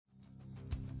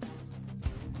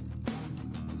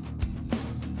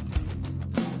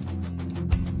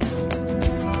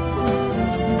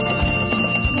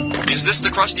Is this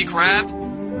the Krusty Krab?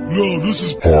 No, this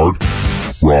is Hard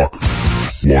Rock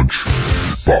Lunch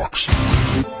Box.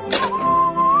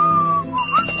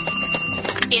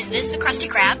 Is this the Krusty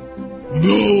Krab?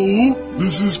 No,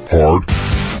 this is Hard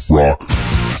Rock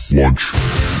Lunch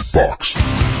Box.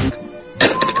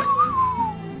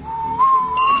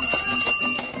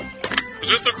 Is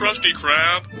this the Krusty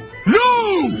Krab?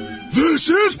 No, this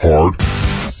is Hard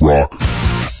Rock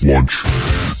Lunch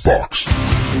Box.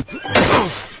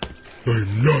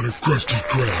 I'm not a Krusty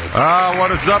Krab.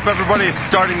 What is up, everybody?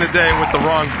 Starting the day with the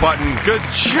wrong button. Good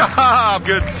job,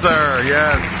 good sir.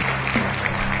 Yes.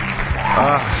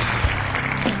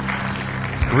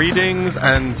 Greetings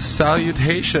and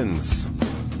salutations.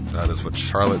 That is what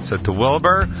Charlotte said to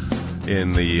Wilbur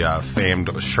in the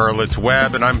famed Charlotte's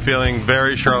Web, and I'm feeling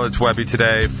very Charlotte's Webby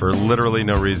today for literally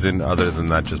no reason other than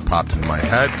that just popped into my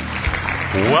head.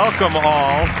 Welcome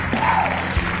all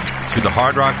to the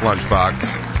Hard Rock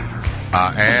Lunchbox.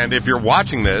 And if you're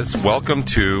watching this, welcome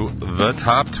to the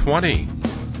Top 20,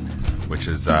 which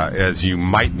is, as you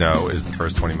might know, is the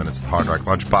first 20 minutes of the Hard Rock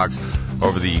Lunchbox.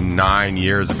 Over the 9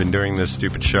 years I've been doing this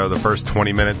stupid show, the first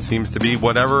 20 minutes seems to be all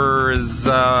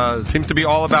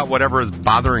about whatever is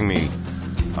bothering me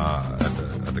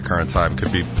at the current time. It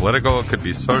could be political, it could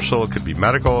be social, it could be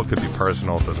medical, it could be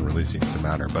personal. It doesn't really seem to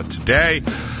matter. But today,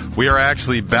 we are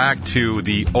actually back to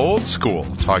the old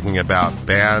school, talking about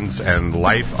bands and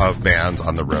life of bands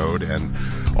on the road and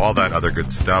all that other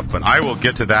good stuff. But I will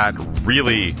get to that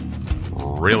really,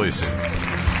 really soon.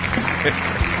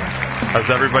 How's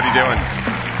everybody doing?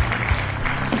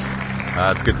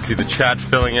 It's good to see the chat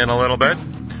filling in a little bit.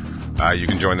 You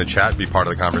can join the chat, be part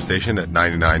of the conversation at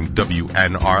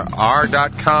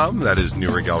 99WNRR.com. That is New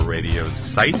Rigel Radio's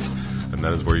site, and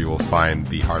that is where you will find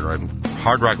the Hard Rock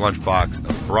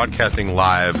Lunchbox broadcasting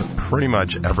live pretty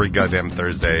much every goddamn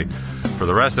Thursday for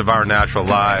the rest of our natural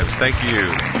lives. Thank you.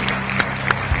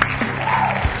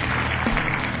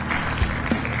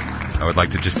 I would like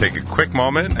to just take a quick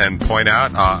moment and point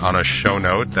out on a show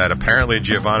note that apparently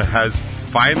Giovanna has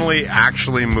finally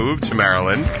actually moved to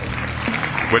Maryland,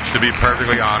 which, to be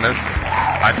perfectly honest,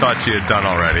 I thought she had done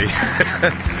already.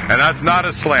 And that's not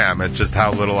a slam. It's just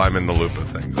how little I'm in the loop of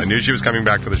things. I knew she was coming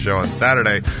back for the show on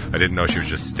Saturday. I didn't know she was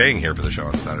just staying here for the show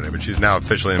on Saturday. But she's now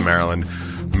officially in Maryland,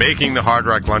 making the Hard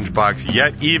Rock Lunchbox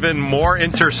yet even more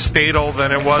interstatal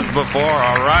than it was before.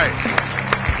 All right.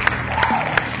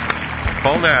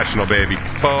 Full national, baby.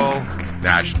 Full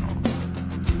national.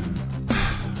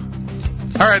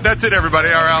 All right, that's it,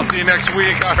 everybody. All right, I'll see you next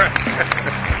week. All right.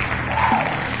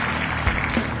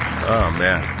 Oh,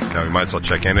 man. Now we might as well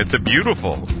check in. It's a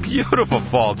beautiful, beautiful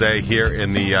fall day here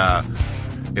in the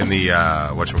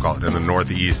whatchamacallit, in the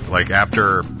Northeast. Like,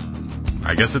 after,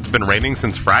 I guess it's been raining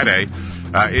since Friday.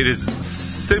 It is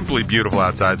simply beautiful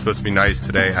outside. It's supposed to be nice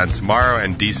today and tomorrow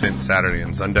and decent Saturday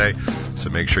and Sunday. So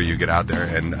make sure you get out there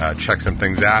and check some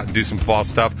things out and do some fall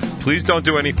stuff. Please don't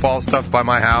do any fall stuff by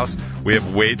my house. We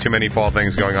have way too many fall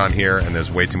things going on here, and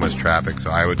there's way too much traffic. So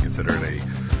I would consider it a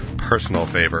personal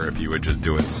favor if you would just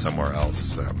do it somewhere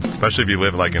else, especially if you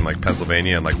live in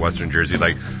Pennsylvania and Western Jersey.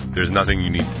 There's nothing you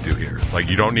need to do here.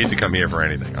 You don't need to come here for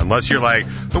anything unless you're I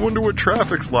wonder what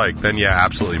traffic's like. Then yeah,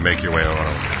 absolutely make your way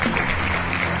over.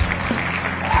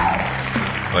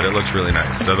 But it looks really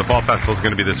nice. So the fall festival is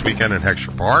going to be this weekend in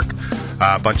Hexter Park.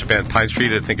 A bunch of bands. Pine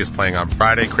Street, I think, is playing on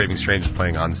Friday. Craving Strange is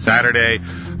playing on Saturday.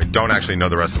 I don't actually know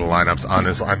the rest of the lineups.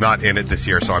 Honestly, I'm not in it this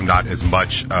year, so I'm not as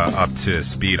much up to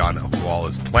speed on who all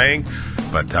is playing.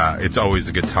 But it's always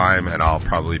a good time, and I'll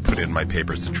probably put in my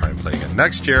papers to try and play again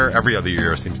next year. Every other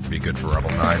year seems to be good for Rebel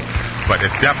 9. But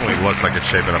it definitely looks like it's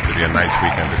shaping up to be a nice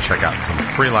weekend to check out some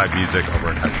free live music over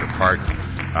at Hexter Park.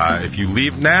 If you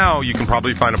leave now, you can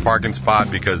probably find a parking spot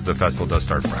because the festival does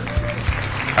start Friday.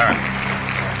 All right.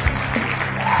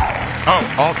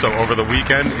 Oh, also, over the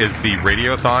weekend is the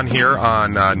Radiothon here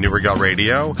on New Rigel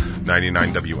Radio,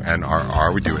 99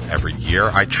 WNRR. We do it every year.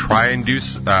 I try and be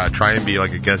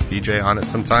like a guest DJ on it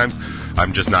sometimes.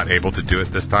 I'm just not able to do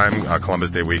it this time.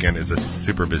 Columbus Day weekend is a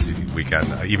super busy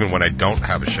weekend, even when I don't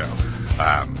have a show.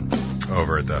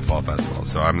 Over at the Fall Festival,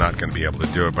 so I'm not going to be able to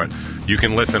do it, but you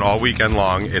can listen all weekend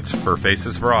long. It's for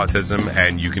Faces for Autism,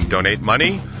 and you can donate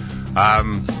money.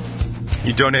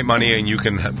 You donate money, and you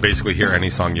can basically hear any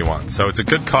song you want. So it's a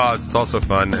good cause. It's also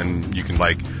fun, and you can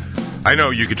I know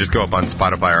you could just go up on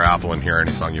Spotify or Apple and hear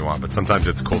any song you want, but sometimes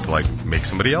it's cool to make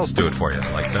somebody else do it for you.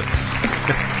 That's.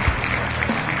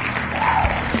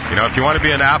 If you want to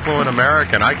be an affluent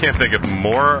American, I can't think of a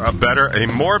more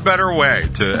better way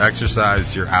to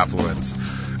exercise your affluence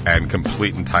and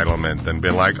complete entitlement than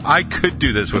being I could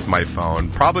do this with my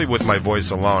phone, probably with my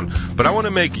voice alone, but I want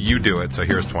to make you do it, so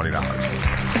here's $20.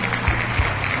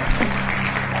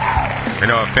 I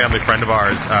know a family friend of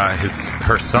ours,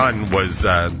 her son was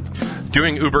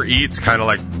doing Uber Eats kind of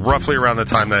like roughly around the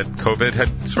time that COVID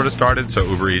had sort of started. So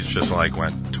Uber Eats just like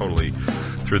went totally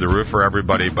through the roof for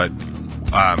everybody. But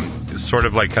sort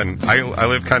of like I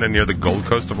live kind of near the Gold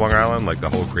Coast of Long Island, like the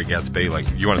whole Great Gatsby. Like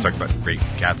you want to talk about Great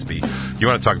Gatsby, you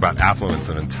want to talk about affluence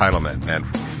and entitlement, man.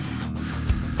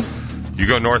 You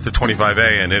go north of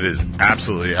 25A and it is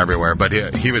absolutely everywhere.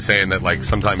 But he was saying that like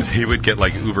sometimes he would get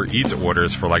like Uber Eats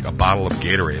orders for like a bottle of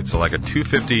Gatorade, so like a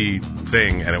 $2.50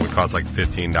 thing, and it would cost like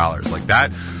 $15. Like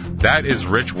that is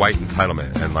rich white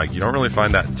entitlement, and like you don't really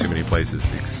find that in too many places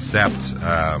except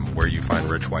where you find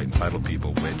rich white entitled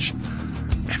people, which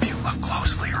if you look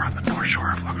closely are on the North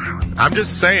Shore of Long Island. I'm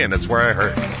just saying, that's where I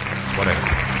heard. That's what I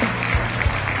heard.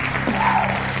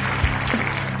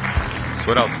 So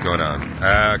what else is going on?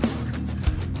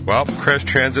 Well, Crash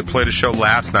Transit played a show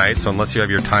last night, so unless you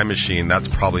have your time machine, that's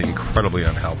probably incredibly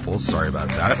unhelpful. Sorry about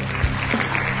that.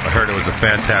 I heard it was a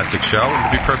fantastic show,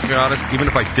 and to be perfectly honest, even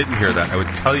if I didn't hear that, I would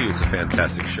tell you it's a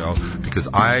fantastic show, because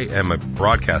I am a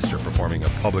broadcaster performing a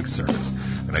public service,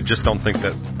 and I just don't think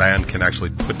that band can actually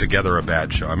put together a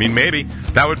bad show. I mean, maybe.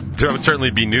 That would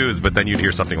certainly be news, but then you'd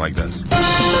hear something like this.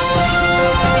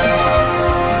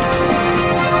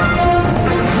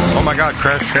 Oh my God,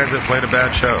 Crash Transit played a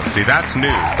bad show. See, that's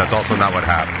news. That's also not what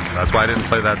happens. That's why I didn't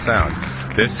play that sound.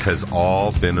 This has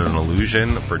all been an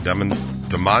illusion for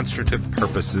demonstrative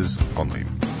purposes only.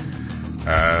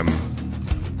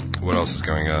 What else is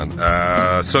going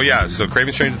on? So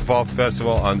Craving Strange at the Fall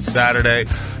Festival on Saturday.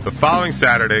 The following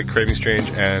Saturday, Craving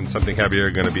Strange and Something Heavier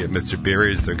are going to be at Mr.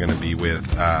 Beery's. They're going to be with,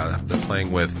 they're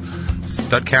playing with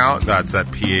Stud Count. That's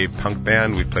that PA punk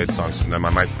band. We played songs from them. I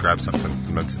might grab something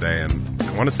from them today, and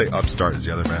I want to say Upstart is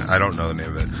the other band. I don't know the name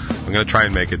of it. I'm going to try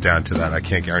and make it down to that. I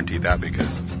can't guarantee that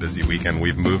because it's a busy weekend.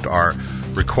 We've moved our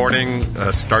recording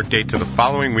start date to the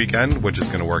following weekend, which is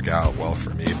going to work out well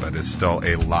for me, but it's still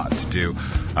a lot to do.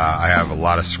 I have a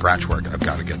lot of scratch work I've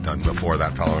got to get done before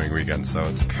that following weekend, so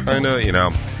it's kind of,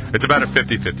 it's about a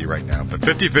 50-50 right now. But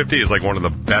 50-50 is like one of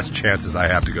the best chances I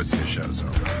have to go see a show, so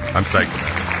I'm psyched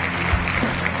about it.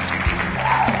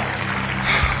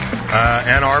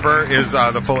 Ann Arbor is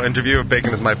the full interview of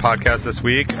Bacon Is My Podcast this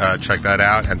week. Check that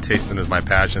out. And Tasting Is My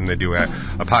Passion. They do a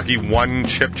Pocky One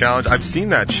Chip Challenge. I've seen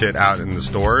that shit out in the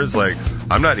stores. Like,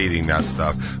 I'm not eating that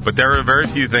stuff. But there are very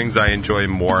few things I enjoy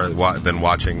more than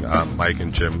watching Mike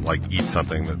and Jim, like, eat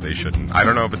something that they shouldn't. I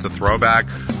don't know if it's a throwback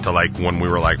to, like, when we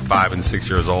were, like, 5 and 6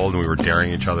 years old and we were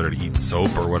daring each other to eat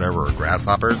soap or whatever, or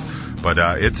grasshoppers. But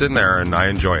it's in there, and I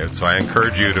enjoy it. So I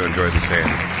encourage you to enjoy the same.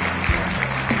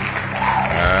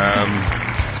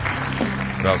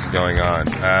 What else is going on?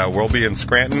 We'll be in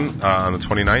Scranton on the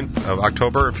 29th of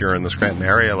October. If you're in the Scranton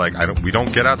area, we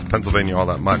don't get out to Pennsylvania all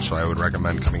that much, so I would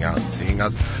recommend coming out and seeing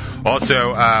us.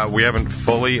 Also, we haven't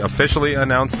fully officially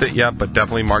announced it yet, but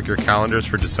definitely mark your calendars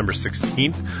for December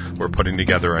 16th. We're putting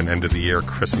together an end-of-the-year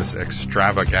Christmas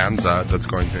extravaganza that's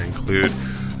going to include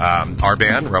our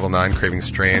band, Rebel 9, Craving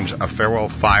Strange. A Farewell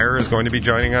Fire is going to be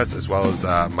joining us, as well as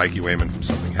Mikey Wayman from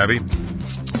Something Heavy.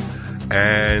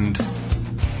 And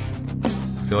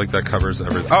I feel like that covers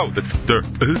everything. Oh,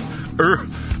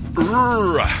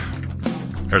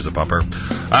 there's a bumper.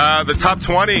 The top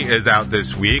 20 is out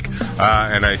this week,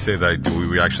 and I say that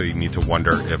we actually need to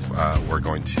wonder if we're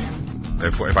going to,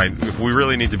 if we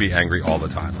really need to be angry all the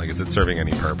time. Like, is it serving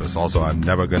any purpose? Also, I'm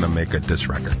never going to make a diss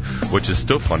record, which is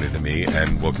still funny to me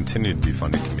and will continue to be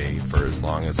funny to me for as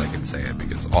long as I can say it,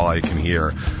 because all I can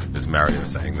hear is Mario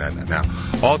saying that now.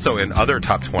 Also, in other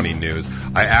top 20 news,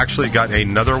 I actually got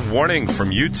another warning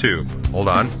from YouTube. Hold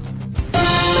on.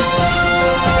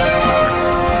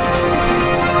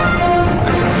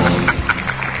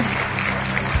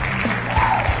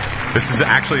 This is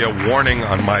actually a warning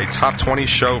on my top 20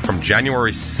 show from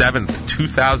January 7th,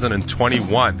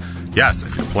 2021. Yes,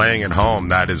 if you're playing at home,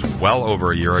 that is well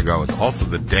over a year ago. It's also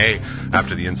the day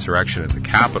after the insurrection at the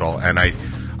Capitol, and I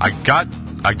got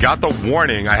the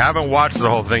warning. I haven't watched the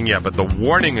whole thing yet, but the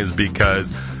warning is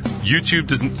because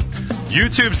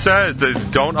YouTube says that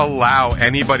don't allow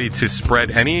anybody to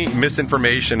spread any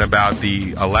misinformation about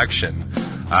the election.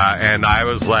 And I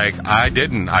was like, I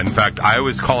didn't. In fact, I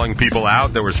was calling people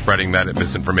out that were spreading that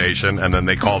misinformation, and then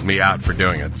they called me out for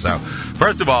doing it. So,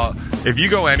 first of all, if you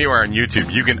go anywhere on YouTube,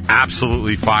 you can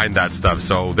absolutely find that stuff.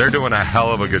 So they're doing a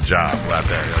hell of a good job out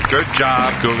there. Good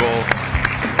job, Google.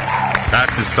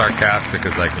 That's as sarcastic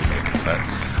as I can make it. But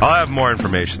I'll have more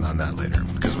information on that later,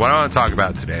 because what I want to talk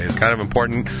about today is kind of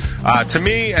important to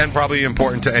me, and probably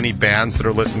important to any bands that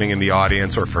are listening in the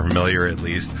audience, or familiar at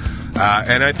least.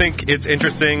 And I think it's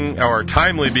interesting or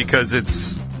timely because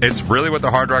it's it's really what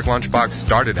the Hard Rock Lunchbox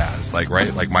started as, like,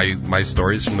 right? Like my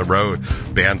stories from the road,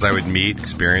 bands I would meet,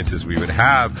 experiences we would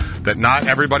have that not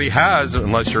everybody has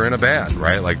unless you're in a band,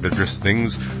 right? Like, there are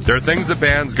things that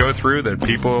bands go through that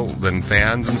people and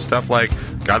fans and stuff, like,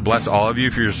 God bless all of you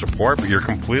for your support, but you're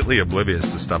completely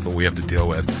oblivious to stuff that we have to deal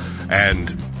with.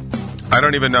 And I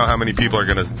don't even know how many people are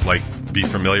going to, like, be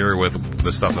familiar with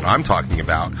the stuff that I'm talking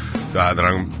about, that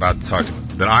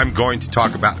I'm going to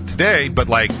talk about today. But,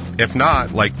 like, if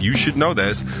not, like, you should know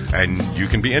this, and you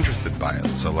can be interested by it.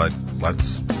 So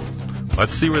let's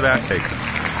see where that takes us.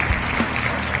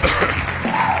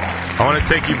 I want to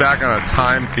take you back on a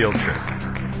time field trip.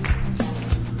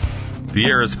 The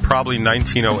year is probably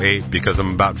 1908 because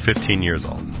I'm about 15 years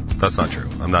old. That's not true.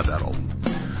 I'm not that old.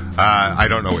 I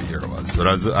don't know what year it was, but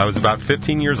I was about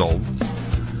 15 years old,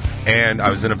 and I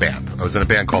was in a band. I was in a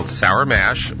band called Sour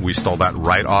Mash. We stole that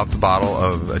right off the bottle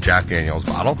of a Jack Daniels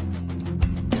bottle,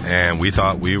 and we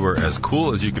thought we were as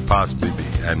cool as you could possibly be,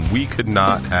 and we could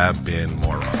not have been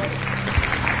more wrong.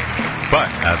 But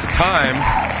at the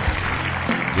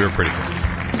time, we were pretty cool.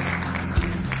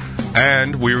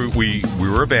 And we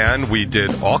were a band. We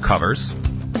did all covers.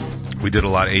 We did a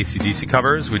lot of AC/DC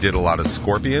covers. We did a lot of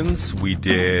Scorpions. We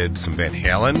did some Van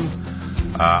Halen.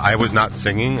 I was not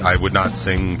singing. I would not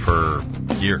sing for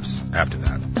years after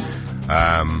that,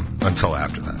 until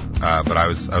after that. But I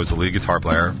was a lead guitar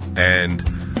player, and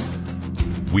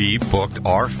we booked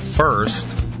our first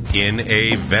in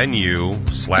a venue/club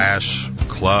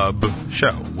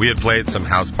show. We had played some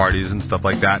house parties and stuff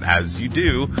like that, as you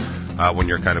do. When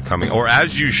you're kind of coming, or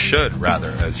as you should,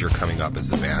 rather, as you're coming up as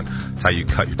a band. It's how you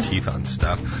cut your teeth on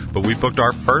stuff. But we booked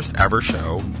our first ever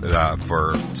show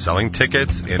for selling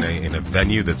tickets in a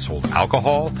venue that sold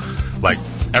alcohol, like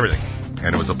everything.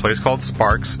 And it was a place called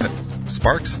Sparks.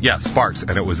 Sparks? Yeah, Sparks.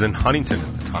 And it was in Huntington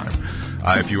at the time.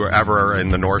 If you were ever in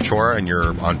the North Shore and you're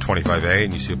on 25A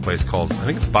and you see a place called, I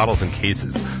think it's Bottles and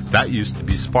Cases, that used to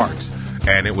be Sparks.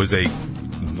 And it was a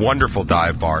wonderful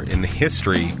dive bar in the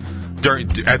history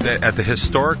at the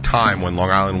historic time when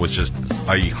Long Island was just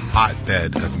a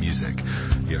hotbed of music.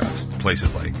 You know,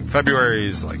 places like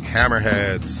February's, like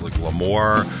Hammerheads, like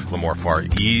Lemoore Far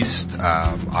East,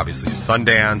 obviously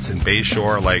Sundance and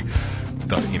Bayshore, like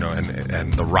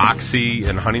and the Roxy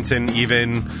in Huntington,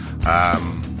 even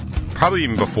probably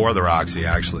even before the Roxy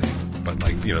actually, but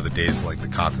like the days like the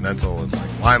Continental and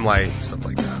like Limelight and stuff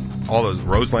like that. All those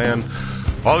Roseland,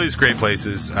 all these great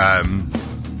places.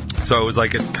 So it was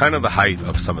like kind of the height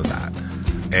of some of that.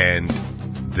 And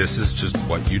this is just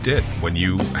what you did. When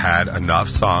you had enough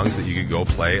songs that you could go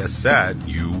play a set,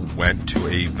 you went to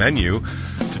a venue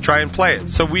to try and play it.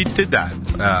 So we did that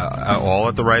all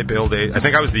at the ripe old age. I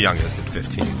think I was the youngest at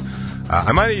 15.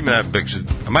 I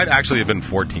might actually have been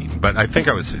 14, but I think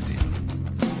I was 15.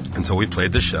 And so we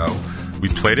played the show. We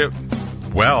played it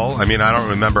well. I mean, I don't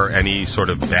remember any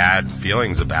sort of bad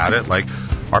feelings about it. Like,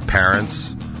 our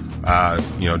parents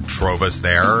drove us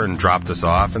there and dropped us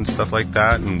off and stuff like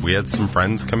that. And we had some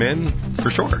friends come in,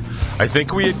 for sure. I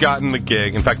think we had gotten the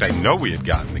gig. In fact, I know we had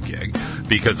gotten the gig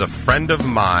because a friend of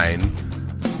mine,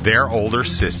 their older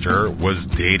sister, was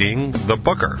dating the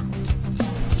booker.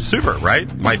 Super,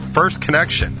 right? My first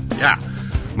connection. Yeah.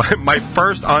 My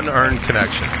first unearned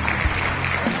connection.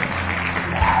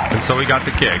 And so we got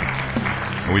the gig.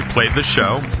 And we played the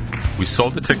show. We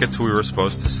sold the tickets we were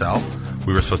supposed to sell.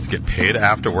 We were supposed to get paid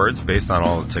afterwards based on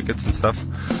all the tickets and stuff.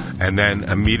 And then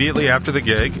immediately after the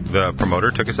gig, the promoter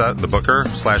took us out, the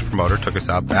booker/promoter took us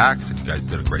out back, said, "You guys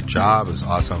did a great job. It was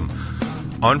awesome.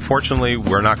 Unfortunately,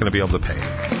 we're not going to be able to pay."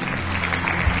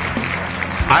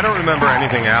 I don't remember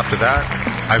anything after that.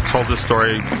 I've told this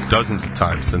story dozens of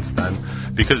times since then,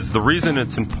 because the reason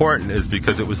it's important is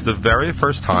because it was the very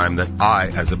first time that I,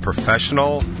 as a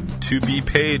professional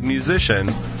to-be-paid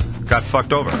musician, got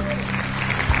fucked over.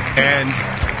 And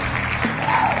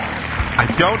I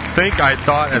don't think I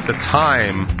thought at the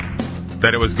time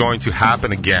that it was going to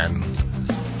happen again.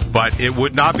 But it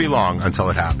would not be long until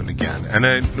it happened again. And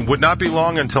it would not be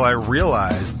long until I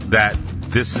realized that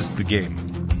this is the game.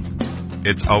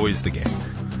 It's always the game.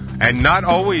 And not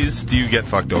always do you get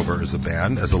fucked over as a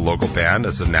band, as a local band,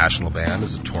 as a national band,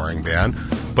 as a touring band,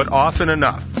 but often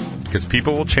enough. Because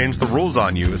people will change the rules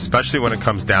on you, especially when it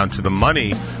comes down to the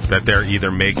money that they're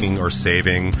either making or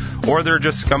saving, or they're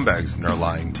just scumbags and they're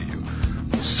lying to you.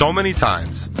 So many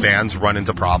times, bands run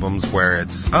into problems where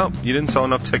it's, oh, you didn't sell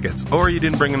enough tickets, or you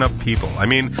didn't bring enough people. I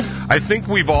mean, I think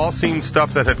we've all seen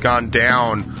stuff that had gone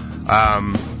down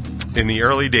in the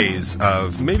early days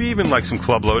of maybe even like some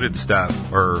Club Loaded stuff,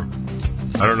 or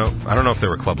I don't know if they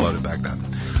were Club Loaded back then.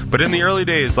 But in the early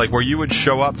days, like where you would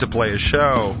show up to play a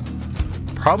show,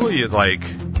 probably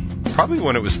probably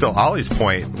when it was still Ollie's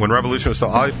Point, when Revolution was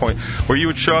still Ollie's Point, where you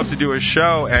would show up to do a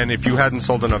show, and if you hadn't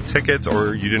sold enough tickets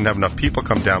or you didn't have enough people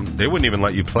come down, they wouldn't even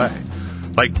let you play.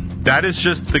 Like, that is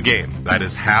just the game. That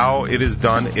is how it is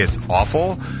done. It's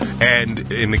awful.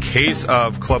 And in the case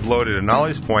of Club Loaded and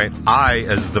Ollie's Point, I,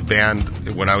 as the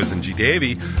band, when I was in G.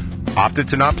 Davy, opted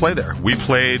to not play there. We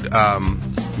played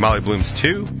Molly Bloom's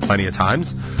 2 plenty of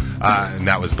times, and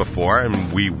that was before,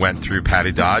 and we went through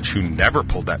Patty Dodge, who never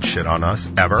pulled that shit on us,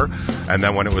 ever. And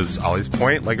then when it was Ollie's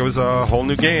Point, like, it was a whole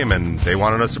new game, and they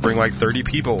wanted us to bring, like, 30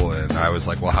 people, and I was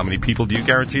like, well, how many people do you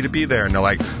guarantee to be there? And they're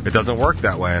like, it doesn't work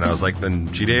that way. And I was like,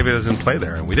 then G. David doesn't play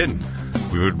there, and we didn't.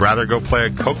 We would rather go play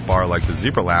a Coke bar like the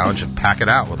Zebra Lounge and pack it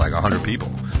out with, like, 100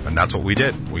 people. And that's what we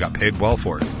did. We got paid well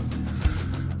for it.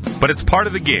 But it's part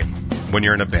of the game when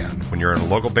you're in a band. When you're in a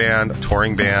local band, a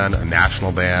touring band, a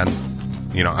national band.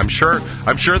 You know, I'm sure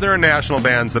there are national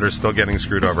bands that are still getting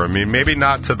screwed over. I mean, maybe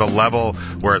not to the level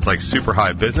where it's like super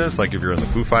high business, like if you're in the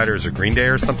Foo Fighters or Green Day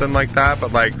or something like that.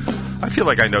 But like, I feel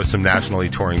like I know some nationally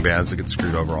touring bands that get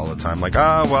screwed over all the time. Like,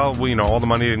 all the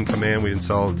money didn't come in, we didn't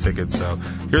sell the tickets, so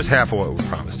here's half of what we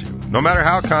promised you. No matter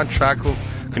how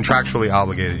contractually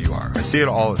obligated you are, I see it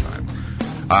all the time.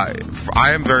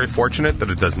 I am very fortunate that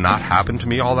it does not happen to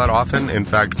me all that often. In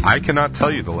fact, I cannot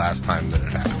tell you the last time that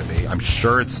it happened to me. I'm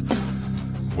sure it's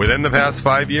within the past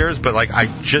 5 years, but like, I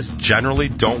just generally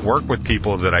don't work with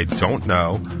people that I don't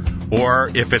know, or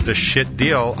if it's a shit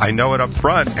deal, I know it up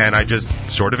front and I just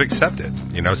sort of accept it.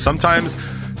 You know, sometimes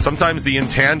the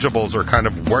intangibles are kind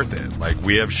of worth it. Like,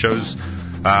 we have shows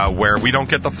where we don't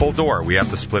get the full door. We have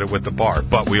to split it with the bar.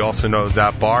 But we also know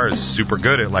that bar is super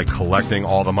good at, like, collecting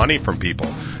all the money from people.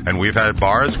 And we've had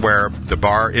bars where the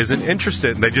bar isn't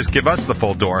interested and they just give us the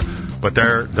full door, but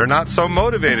they're not so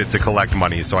motivated to collect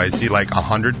money. So I see, like,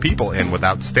 100 people in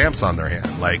without stamps on their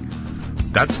hand. Like,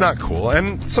 that's not cool.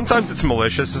 And sometimes it's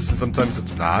malicious and sometimes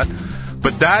it's not.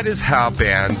 But that is how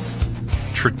bands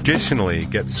traditionally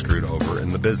get screwed over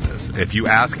in the business. If you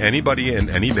ask anybody in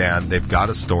any band, they've got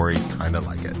a story kind of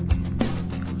like it.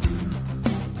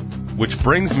 Which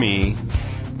brings me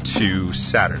to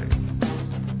Saturday.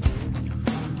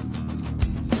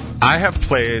 I have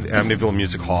played Amityville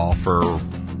Music Hall for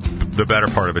the better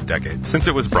part of a decade, since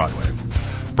it was Broadway.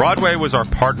 Broadway was our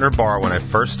partner bar when I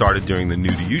first started doing the New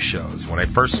to You shows. When I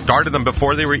first started them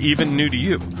before they were even new to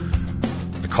you.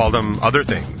 I called them other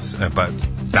things, but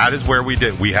that is where we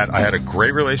did. I had a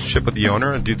great relationship with the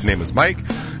owner. The dude's name was Mike,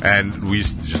 and we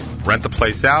used to just rent the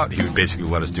place out. He would basically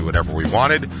let us do whatever we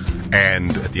wanted,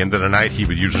 and at the end of the night, he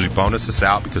would usually bonus us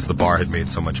out because the bar had made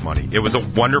so much money. It was a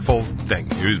wonderful thing.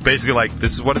 It was basically like,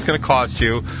 this is what it's going to cost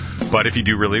you, but if you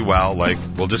do really well, like,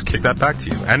 we'll just kick that back to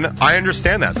you. And I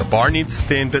understand that. The bar needs to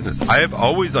stay in business. I have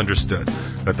always understood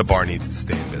that the bar needs to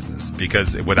stay in business,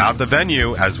 because without the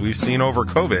venue, as we've seen over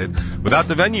COVID, without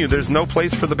the venue, there's no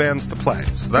place for the bands to play.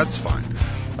 So that's fine.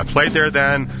 I played there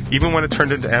then. Even when it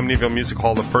turned into Amityville Music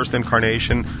Hall, the first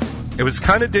incarnation, it was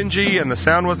kind of dingy and the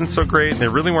sound wasn't so great and they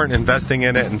really weren't investing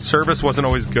in it and service wasn't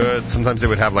always good. Sometimes they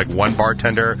would have like one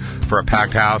bartender for a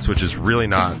packed house, which is really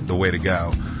not the way to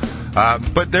go.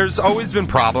 But there's always been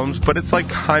problems, but it's like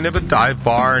kind of a dive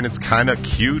bar and it's kind of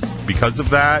cute because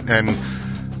of that, and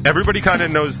everybody kind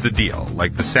of knows the deal.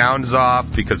 Like, the sound's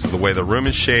off because of the way the room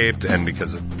is shaped and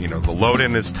because of, you know, the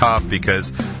load-in is tough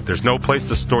because there's no place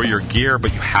to store your gear,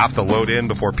 but you have to load in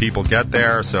before people get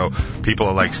there, so people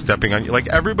are, like, stepping on you. Like,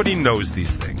 everybody knows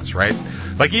these things, right?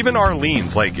 Like, even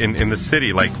Arlene's, like, in the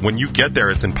city, like, when you get there,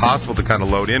 it's impossible to kind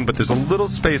of load in, but there's a little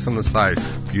space on the side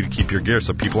for you to keep your gear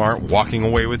so people aren't walking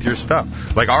away with your stuff.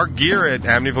 Like, our gear at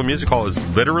Amityville Music Hall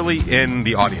is literally in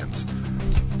the audience.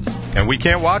 And we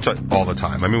can't watch it all the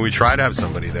time. I mean, we try to have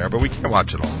somebody there, but we can't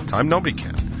watch it all the time. Nobody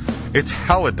can. It's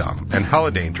hella dumb and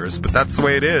hella dangerous, but that's the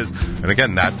way it is. And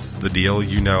again, that's the deal.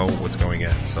 You know what's going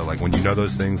in. So, like, when you know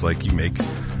those things, like, you make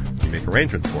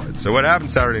arrangements for it. So what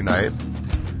happened Saturday night,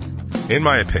 in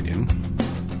my opinion,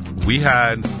 we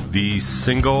had the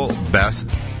single best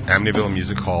Amityville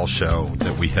Music Hall show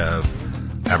that we have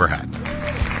ever had.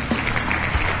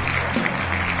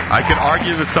 I could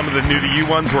argue that some of the New to You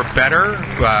ones were better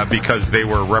because they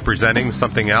were representing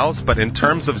something else, but in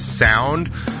terms of sound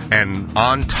and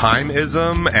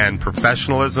on-timeism and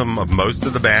professionalism of most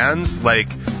of the bands, like,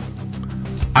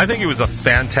 I think it was a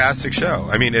fantastic show.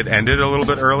 I mean, it ended a little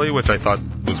bit early, which I thought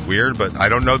was weird, but I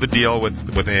don't know the deal with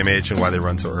AMH and why they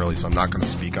run so early, so I'm not going to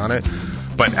speak on it.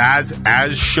 But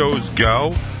as shows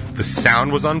go, the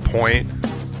sound was on point,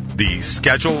 the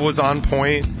schedule was on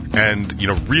point, and, you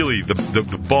know, really the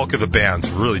bulk of the bands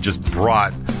really just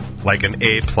brought like an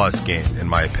A-plus game, in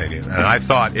my opinion. And I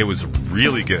thought it was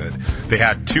really good. They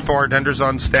had 2 bartenders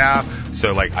on staff,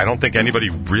 so, like, I don't think anybody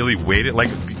really waited. Like,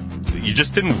 you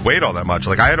just didn't wait all that much.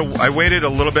 Like, I waited a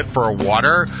little bit for a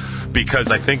water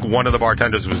because I think one of the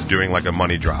bartenders was doing, like, a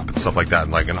money drop and stuff like that.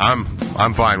 And, like, and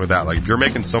I'm fine with that. Like, if you're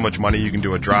making so much money you can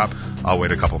do a drop, I'll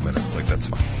wait a couple minutes. Like, that's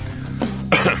fine.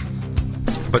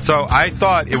 But so I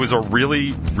thought it was a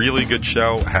really, really good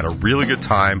show. I had a really good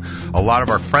time. A lot of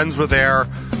our friends were there.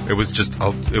 It was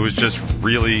just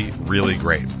really, really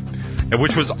great. And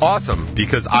which was awesome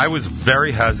because I was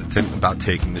very hesitant about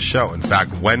taking the show. In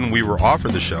fact, when we were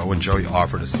offered the show, when Joey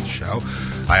offered us the show,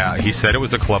 he said it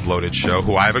was a Club Loaded show,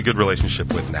 who I have a good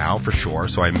relationship with now, for sure.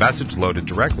 So I messaged Loaded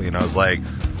directly, and I was like,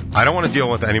 I don't want to deal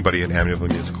with anybody at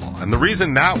Amityville Music Hall. And the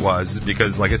reason that was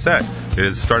because, like I said, it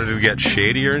has started to get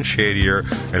shadier and shadier,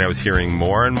 and I was hearing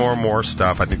more and more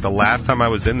stuff. I think the last time I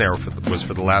was in there was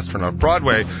for the Last Turn on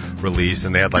Broadway release,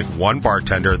 and they had like one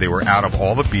bartender. They were out of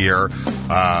all the beer.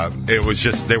 It was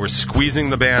just, they were squeezing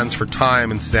the bands for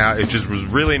time and sound. It just was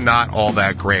really not all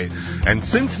that great. And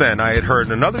since then, I had heard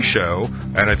another show,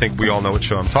 and I think we all know what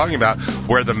show I'm talking about,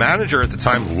 where the manager at the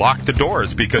time locked the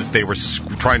doors because they were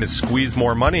trying to squeeze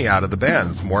more money out of the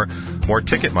bands, more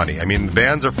ticket money. I mean, the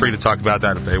bands are free to talk about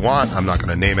that if they want. I'm not going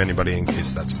to name anybody in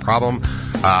case that's a problem.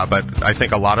 But I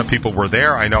think a lot of people were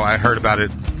there. I know I heard about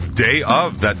it day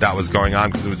of that was going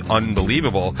on because it was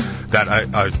unbelievable that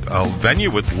a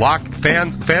venue with locked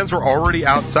fans were already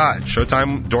outside.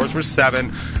 Showtime doors were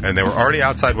 7, and they were already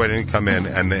outside waiting to come in,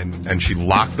 and she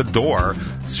locked the door,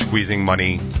 squeezing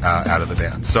money out of the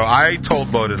band. So I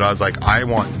told Loaded, I was like, I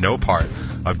want no part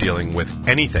of dealing with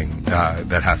anything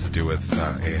that has to do with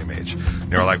AMH.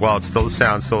 And they were like, well, it's still the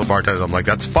sound, still the bartenders. I'm like,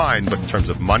 that's fine, but in terms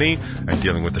of money and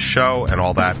dealing with the show and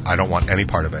all that, I don't want any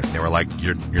part of it. And they were like,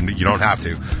 you don't have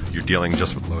to. You're dealing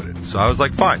just with Loaded. So I was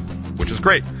like, fine, which is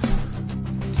great.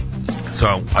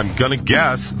 So I'm going to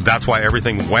guess that's why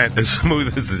everything went as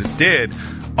smooth as it did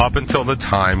up until the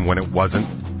time when it wasn't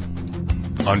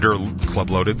under Club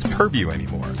Loaded's purview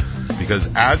anymore. Because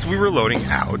as we were loading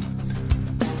out,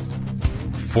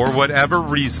 for whatever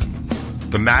reason,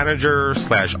 the manager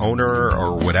 / owner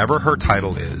or whatever her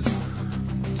title is,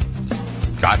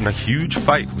 got in a huge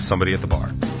fight with somebody at the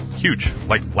bar. Huge,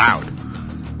 like loud.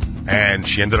 And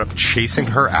she ended up chasing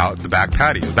her out the back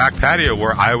patio. The back patio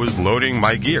where I was loading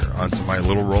my gear onto my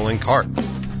little rolling cart.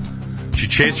 She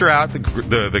chased her out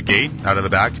the gate, out of the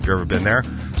back, if you've ever been there,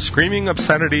 screaming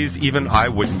obscenities even I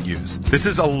wouldn't use. This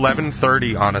is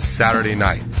 11:30 on a Saturday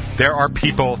night. There are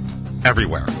people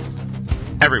everywhere.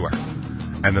 Everywhere.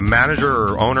 And the manager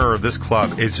or owner of this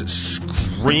club is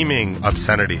screaming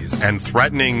obscenities and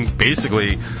threatening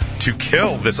basically to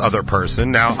kill this other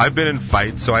person. Now, I've been in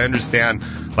fights, so I understand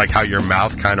like how your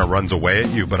mouth kind of runs away at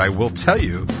you, but I will tell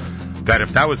you that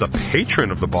if that was a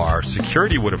patron of the bar,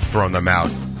 security would have thrown them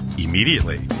out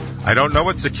immediately. I don't know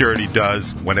what security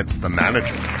does when it's the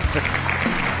manager.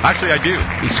 Actually, I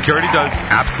do. Security does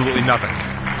absolutely nothing.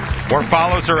 Or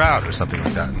follows her out or something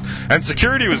like that. And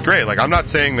security was great. Like, I'm not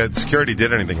saying that security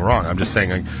did anything wrong. I'm just saying,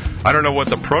 like, I don't know what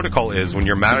the protocol is when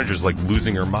your manager's, like,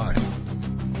 losing her mind.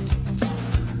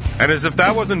 And as if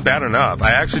that wasn't bad enough,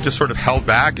 I actually just sort of held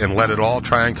back and let it all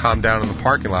try and calm down in the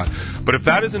parking lot. But if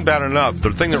that isn't bad enough,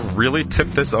 the thing that really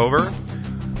tipped this over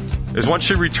is once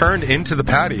she returned into the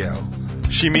patio,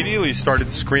 she immediately started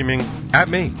screaming at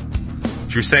me.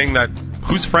 She was saying that,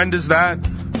 whose friend is that?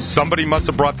 Somebody must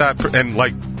have brought that, and,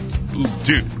 like,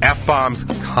 dude, F-bombs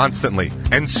constantly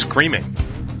and screaming.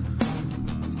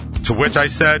 To which I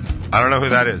said, I don't know who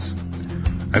that is.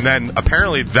 And then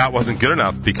apparently that wasn't good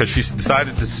enough because she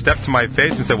decided to step to my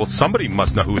face and say, well, somebody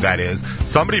must know who that is.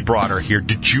 Somebody brought her here.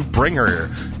 Did you bring her here?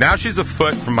 Now she's a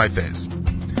foot from my face.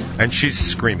 And she's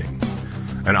screaming.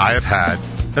 And I have had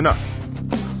enough.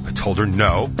 I told her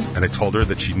no, and I told her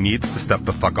that she needs to step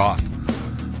the fuck off.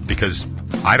 Because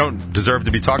I don't deserve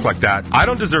to be talked like that. I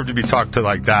don't deserve to be talked to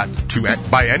like that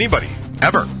by anybody.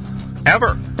 Ever.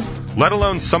 Ever. Let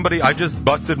alone somebody I just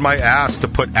busted my ass to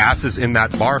put asses in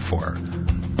that bar for.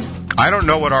 I don't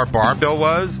know what our bar bill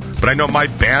was, but I know my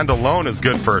band alone is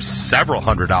good for several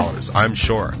 $100s, I'm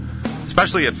sure.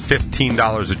 Especially at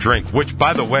 $15 a drink, which,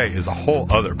 by the way, is a whole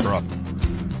other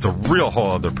problem. It's a real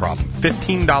whole other problem.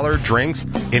 $15 drinks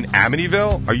in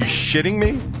Amityville? Are you shitting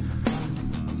me?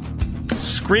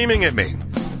 Screaming at me.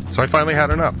 So I finally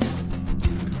had enough.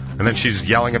 And then she's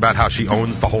yelling about how she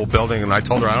owns the whole building, and I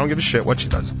told her I don't give a shit what she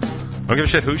does. I don't give a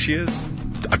shit who she is,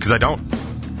 because I don't.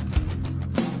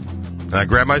 And I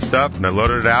grabbed my stuff, and I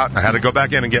loaded it out. I had to go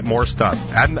back in and get more stuff.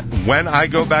 And when I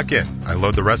go back in, I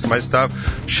load the rest of my stuff.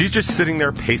 She's just sitting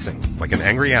there pacing like an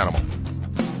angry animal.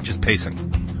 Just pacing.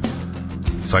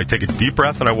 So I take a deep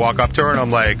breath and I walk up to her and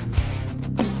I'm like,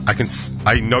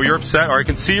 I know you're upset, or I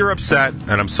can see you're upset,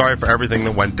 and I'm sorry for everything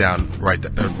that went down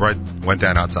went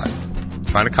down outside.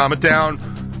 Trying to calm it down,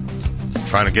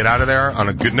 trying to get out of there on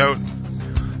a good note.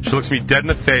 She looks me dead in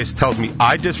the face, tells me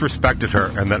I disrespected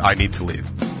her and that I need to leave.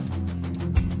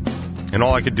 And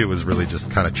all I could do was really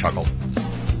just kind of chuckle.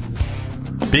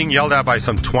 Being yelled at by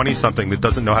some 20-something that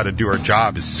doesn't know how to do her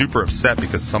job is super upset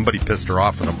because somebody pissed her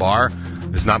off in a bar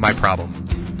is not my problem.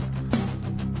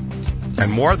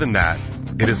 And more than that,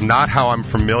 it is not how I'm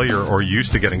familiar or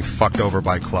used to getting fucked over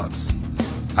by clubs.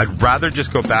 I'd rather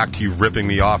just go back to you ripping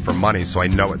me off for money so I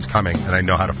know it's coming and I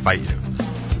know how to fight you.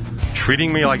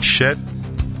 Treating me like shit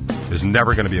is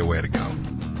never going to be a way to go.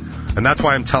 And that's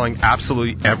why I'm telling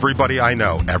absolutely everybody I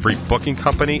know, every booking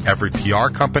company, every PR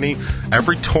company,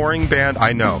 every touring band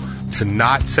I know, to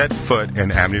not set foot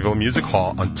in Amityville Music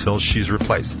Hall until she's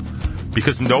replaced.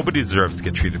 Because nobody deserves to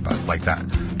get treated like that.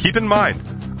 Keep in mind,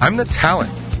 I'm the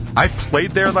talent. I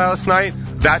played there last night.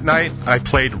 That night, I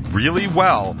played really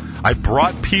well. I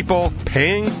brought people,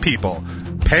 paying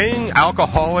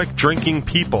alcoholic, drinking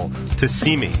people to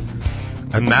see me.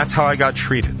 And that's how I got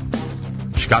treated.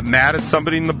 She got mad at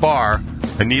somebody in the bar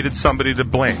and needed somebody to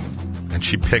blame. And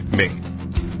she picked me.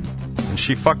 And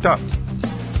she fucked up.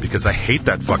 Because I hate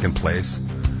that fucking place.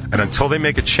 And until they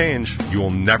make a change, you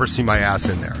will never see my ass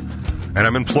in there. And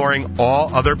I'm imploring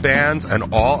all other bands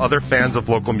and all other fans of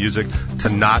local music to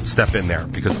not step in there.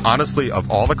 Because honestly, of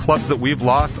all the clubs that we've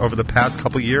lost over the past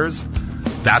couple years,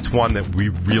 that's one that we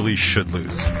really should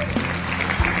lose.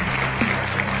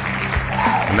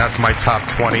 And that's my top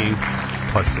 20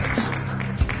 plus 6.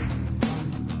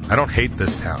 I don't hate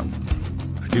this town.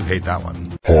 I do hate that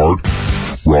one. Hard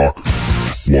Rock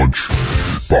Lunch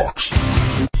Box.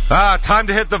 Time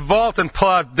to hit the vault and pull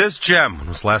out this gem. When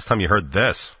was the last time you heard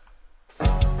this?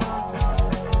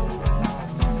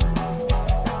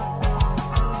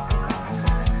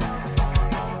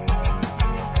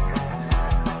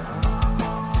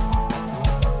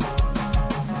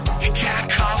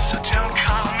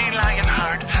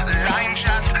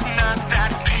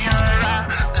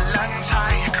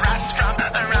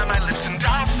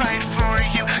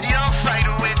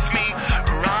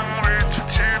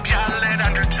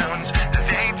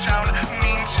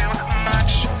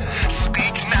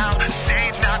 Speak now.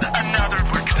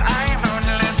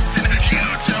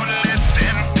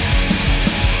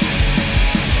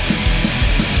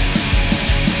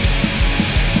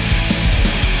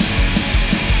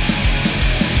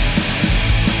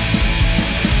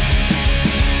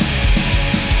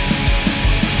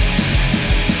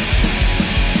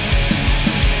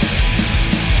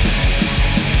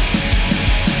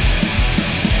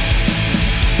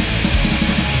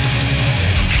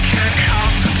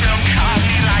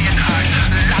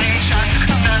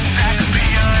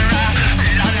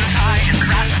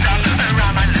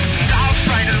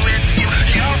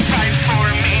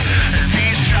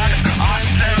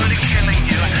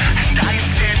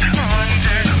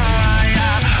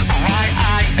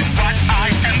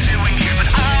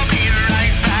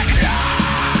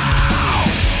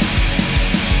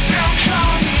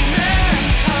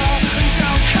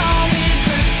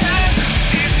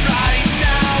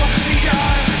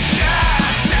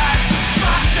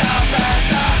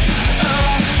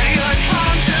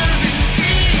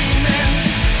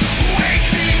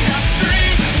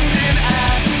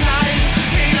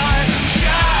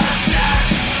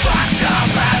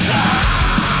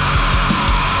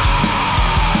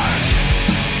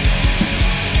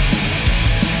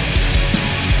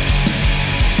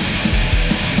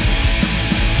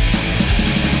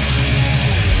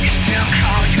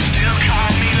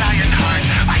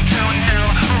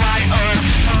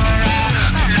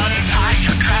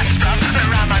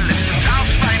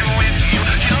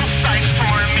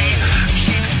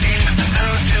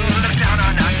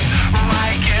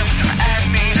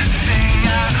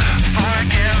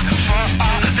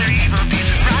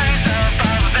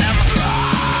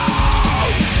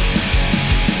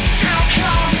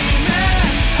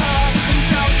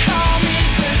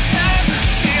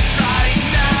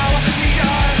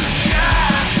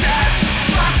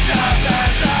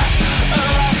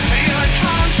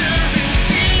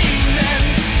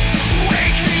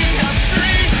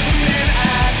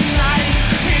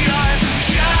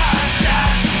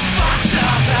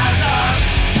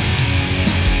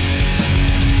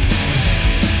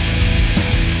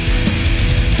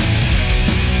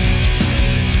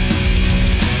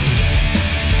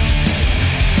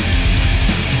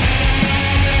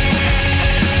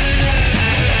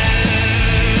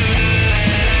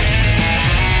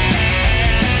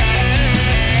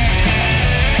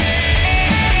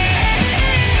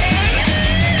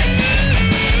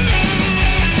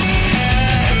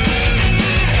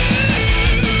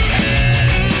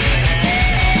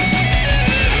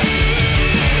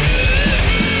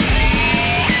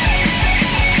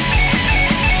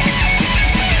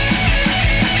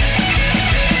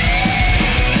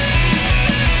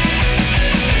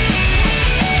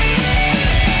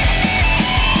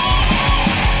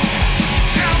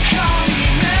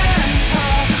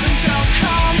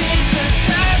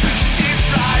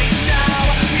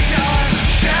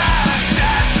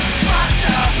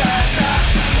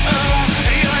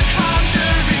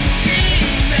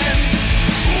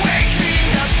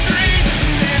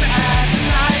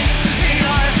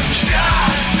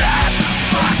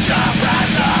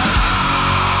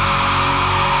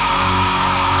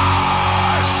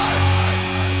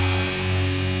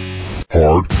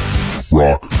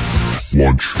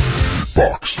 Lunch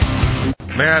Box.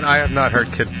 Man, I have not heard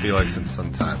Kid Felix in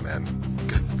some time, man.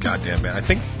 Good goddamn band. I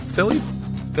think Philly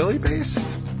based?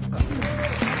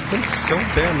 It's been so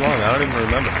damn long, I don't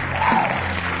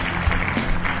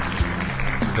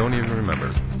even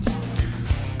remember.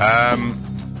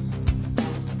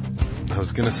 I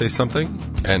was going to say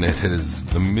something, and it has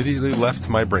immediately left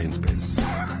my brain space.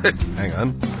 Hang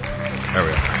on. There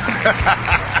we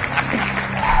are.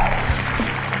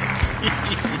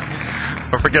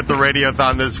 Don't forget the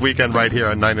Radiothon this weekend right here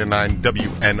on 99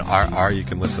 WNRR. You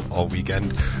can listen all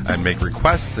weekend and make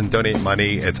requests and donate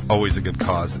money. It's always a good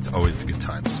cause. It's always a good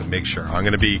time. So make sure. I'm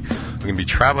going to be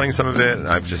traveling some of it. And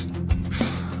I've just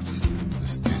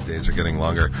these days are getting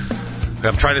longer.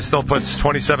 I'm trying to still put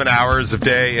 27 hours of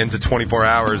day into 24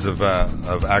 hours of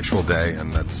actual day,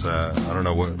 and that's I don't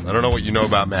know what you know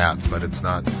about math, but it's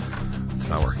not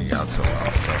working out so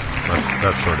well. So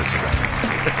that's sort of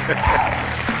it.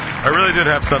 I really did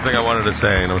have something I wanted to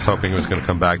say, and I was hoping it was going to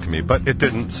come back to me, but it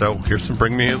didn't. So here's some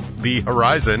Bring Me the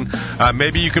Horizon.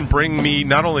 Maybe you can bring me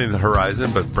not only the horizon,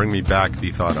 but bring me back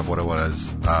the thought of what it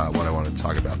was, what I wanted to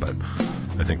talk about. But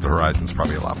I think the horizon's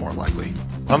probably a lot more likely.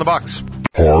 On the box.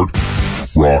 Hard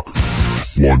Rock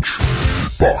Lunch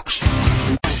Box.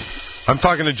 I'm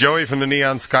talking to Joey from the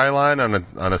Neon Skyline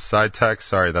on a side text.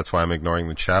 Sorry, that's why I'm ignoring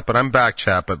the chat. But I'm back,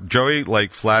 chat. But Joey,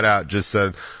 flat out just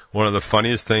said one of the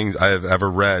funniest things I have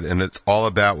ever read, and it's all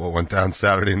about what went down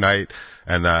Saturday night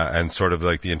and sort of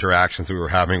the interactions we were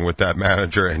having with that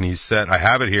manager. And he said, I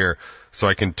have it here so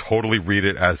I can totally read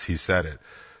it as he said it.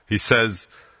 He says,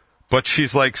 but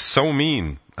she's so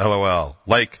mean, LOL.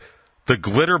 The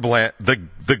glitter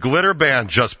band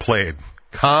just played.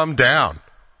 Calm down.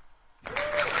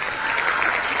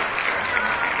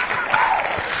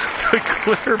 The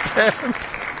glitter band.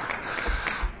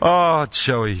 Oh,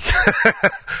 Joey.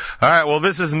 All right, well,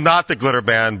 this is not the glitter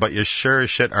band, but you sure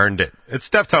as shit earned it. It's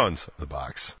Deftones, the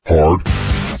box. Hard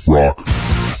Rock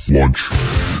Lunch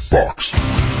Box.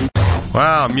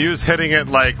 Wow, Muse hitting it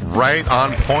right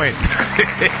on point.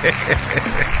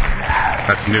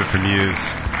 That's new for Muse.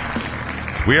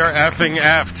 We are effing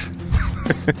effed.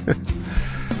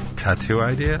 Tattoo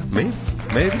idea? Me?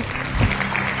 Maybe?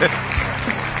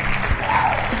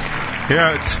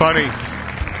 Yeah, it's funny.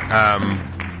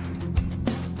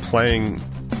 Playing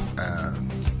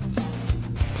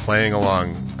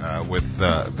along with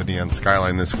the Neon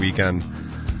Skyline this weekend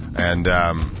and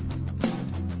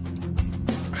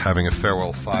having a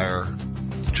farewell fire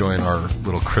join our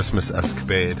little Christmas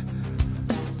escapade.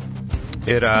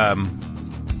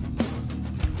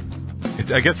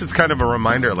 I guess it's kind of a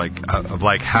reminder of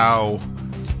how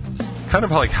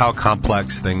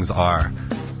complex things are.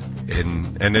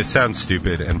 And it sounds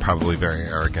stupid and probably very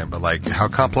arrogant, but how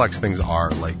complex things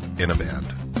are in a band,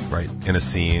 right? In a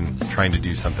scene, trying to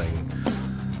do something.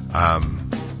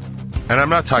 And I'm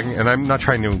not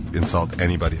trying to insult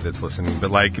anybody that's listening,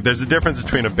 but there's a difference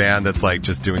between a band that's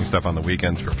just doing stuff on the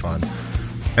weekends for fun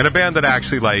and a band that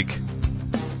actually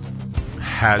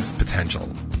has potential,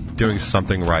 doing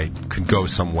something right, could go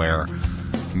somewhere.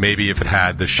 Maybe if it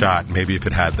had the shot, maybe if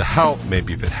it had the help,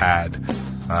 maybe if it had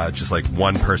just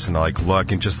one person to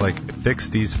look and just fix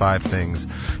these 5 things.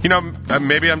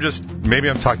 Maybe I'm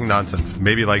talking nonsense.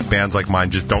 Maybe bands like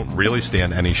mine just don't really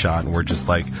stand any shot, and we're just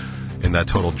in that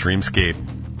total dreamscape,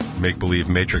 make believe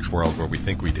Matrix world where we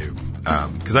think we do.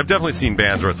 Because I've definitely seen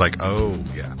bands where it's oh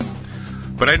yeah.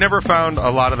 But I never found a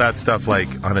lot of that stuff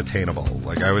unattainable.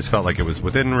 I always felt it was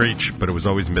within reach, but it was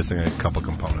always missing a couple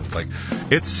components.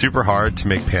 It's super hard to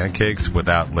make pancakes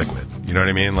without liquid. You know what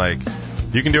I mean?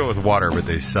 You can do it with water, but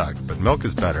they suck. But milk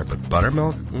is better. But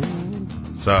buttermilk?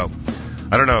 So,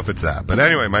 I don't know if it's that. But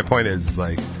anyway, my point is, as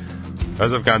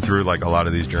I've gone through, a lot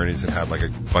of these journeys and had, a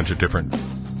bunch of different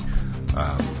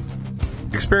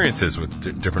experiences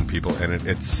with different people, and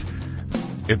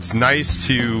it's nice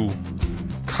to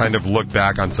kind of look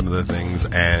back on some of the things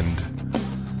and,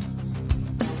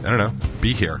 I don't know,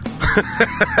 be here.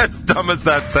 As dumb as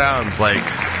that sounds,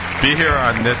 be here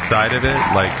on this side of it,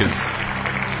 because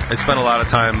I spent a lot of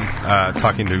time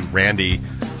talking to Randy,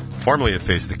 formerly at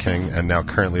Face the King, and now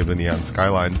currently of the Neon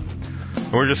Skyline.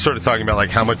 And we're just sort of talking about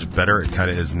how much better it kind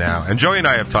of is now. And Joey and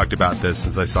I have talked about this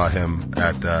since I saw him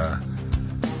at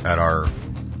our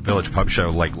Village Pub show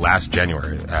last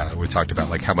January. We talked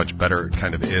about how much better it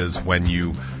kind of is when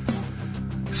you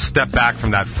step back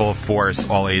from that full force,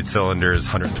 all 8 cylinders,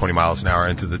 120 miles an hour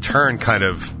into the turn kind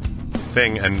of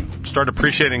thing and start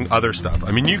appreciating other stuff. I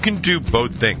mean, you can do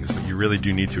both things, but you really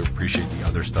do need to appreciate the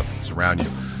other stuff that's around you,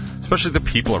 especially the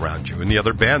people around you and the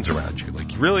other bands around you.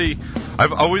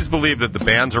 I've always believed that the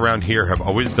bands around here have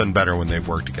always done better when they've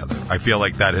worked together. I feel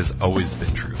that has always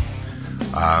been true.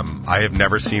 I have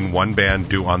never seen one band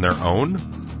do on their own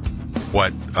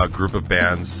what a group of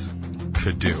bands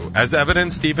could do, as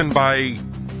evidenced even by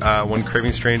when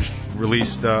Craving Strange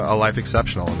released A Life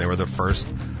Exceptional, and they were the first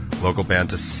local band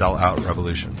to sell out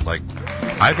Revolution. Like,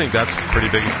 I think that's a pretty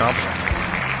big accomplishment.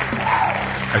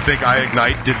 I think I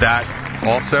Ignite did that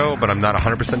also, but I'm not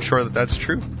 100% sure that that's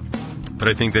true. But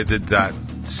I think they did that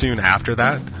soon after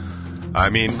that. I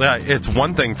mean, it's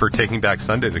one thing for Taking Back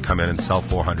Sunday to come in and sell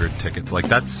 400 tickets. Like,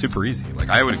 that's super easy. Like,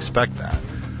 I would expect that.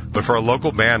 But for a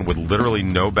local band with literally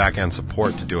no back-end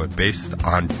support to do it based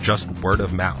on just word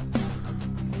of mouth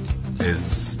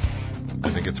I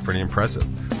think it's pretty impressive.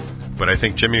 But I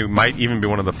think Jimmy might even be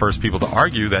one of the first people to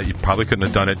argue that he probably couldn't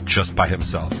have done it just by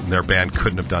himself. And their band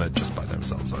couldn't have done it just by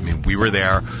themselves. I mean, we were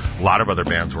there. A lot of other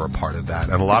bands were a part of that.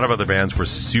 And a lot of other bands were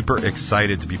super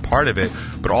excited to be part of it,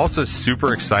 but also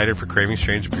super excited for Craving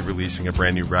Strange to be releasing a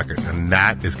brand new record. And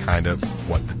that is kind of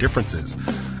what the difference is.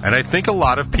 And I think a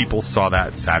lot of people saw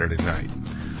that Saturday night.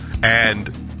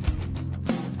 And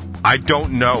I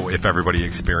don't know if everybody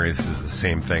experiences the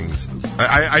same things.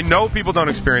 I know people don't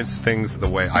experience things the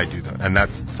way I do them, and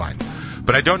that's fine.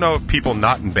 But I don't know if people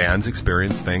not in bands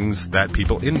experience things that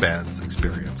people in bands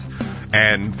experience.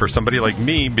 And for somebody like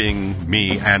me, being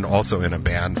me and also in a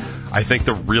band, I think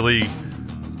the really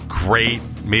great,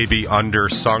 maybe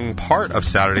undersung part of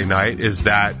Saturday night is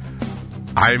that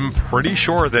I'm pretty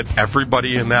sure that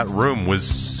everybody in that room was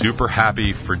super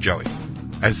happy for Joey.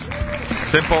 As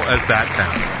simple as that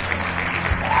sounds.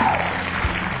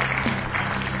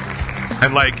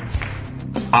 And, like,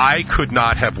 I could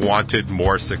not have wanted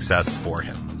more success for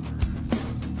him.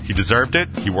 He deserved it.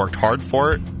 He worked hard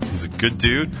for it. He's a good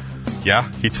dude.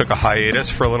 Yeah, he took a hiatus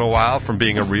for a little while from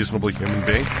being a reasonable human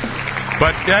being.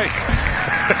 But, hey,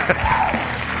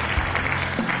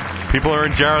 people are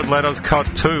in Jared Leto's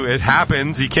cut, too. It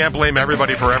happens. You can't blame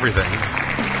everybody for everything.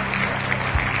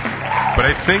 But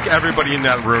I think everybody in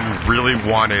that room really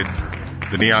wanted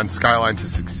the Neon Skyline to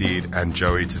succeed and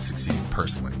Joey to succeed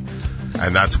personally.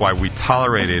 And that's why we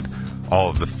tolerated all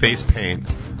of the face paint,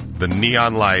 the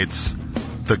neon lights,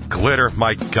 the glitter.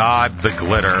 My God, the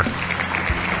glitter.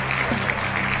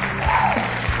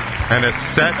 And a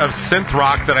set of synth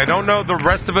rock that I don't know the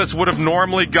rest of us would have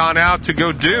normally gone out to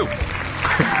go do.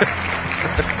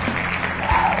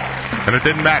 And it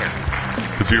didn't matter,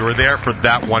 because we were there for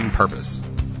that one purpose.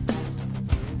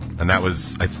 And that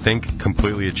was, I think,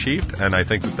 completely achieved, and I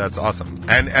think that that's awesome.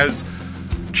 And as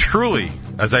truly,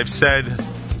 as I've said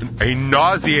a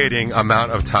nauseating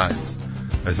amount of times,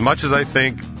 as much as I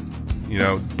think, you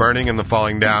know, Burning and the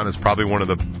Falling Down is probably one of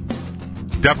the,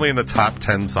 definitely in the top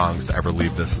 10 songs to ever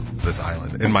leave this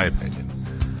island, in my opinion.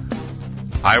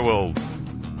 I will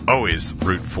always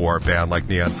root for a band like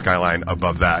Neon Skyline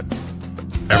above that.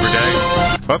 Every day.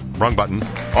 Oh, wrong button.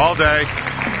 All day.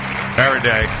 Every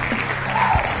day.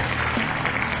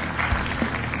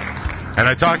 And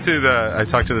I talked to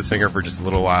the singer for just a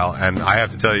little while, and I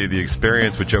have to tell you, the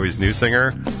experience with Joey's new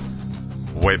singer,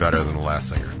 way better than the last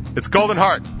singer. It's Golden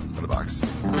Heart on the box. She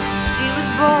was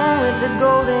born with a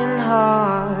golden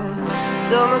heart,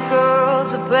 summer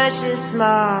curls, a precious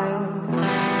smile.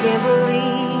 Can't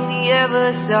believe he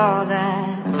ever saw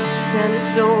that. Turned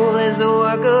his soul as a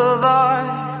work of art.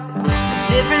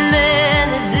 A different man,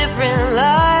 a different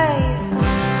life.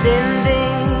 Didn't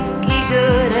think he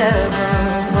could ever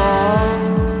fall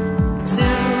to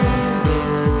the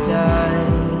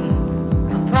tide.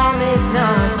 I promise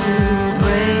not to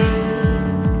break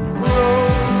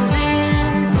rules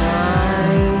in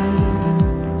time.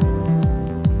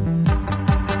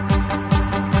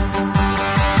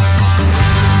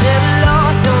 Never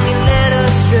lost, only led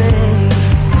astray.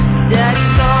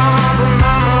 Daddy's gone, but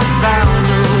mama found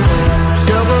a way.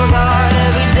 Struggled hard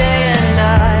every day and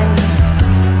night,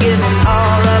 giving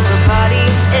all of her body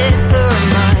in her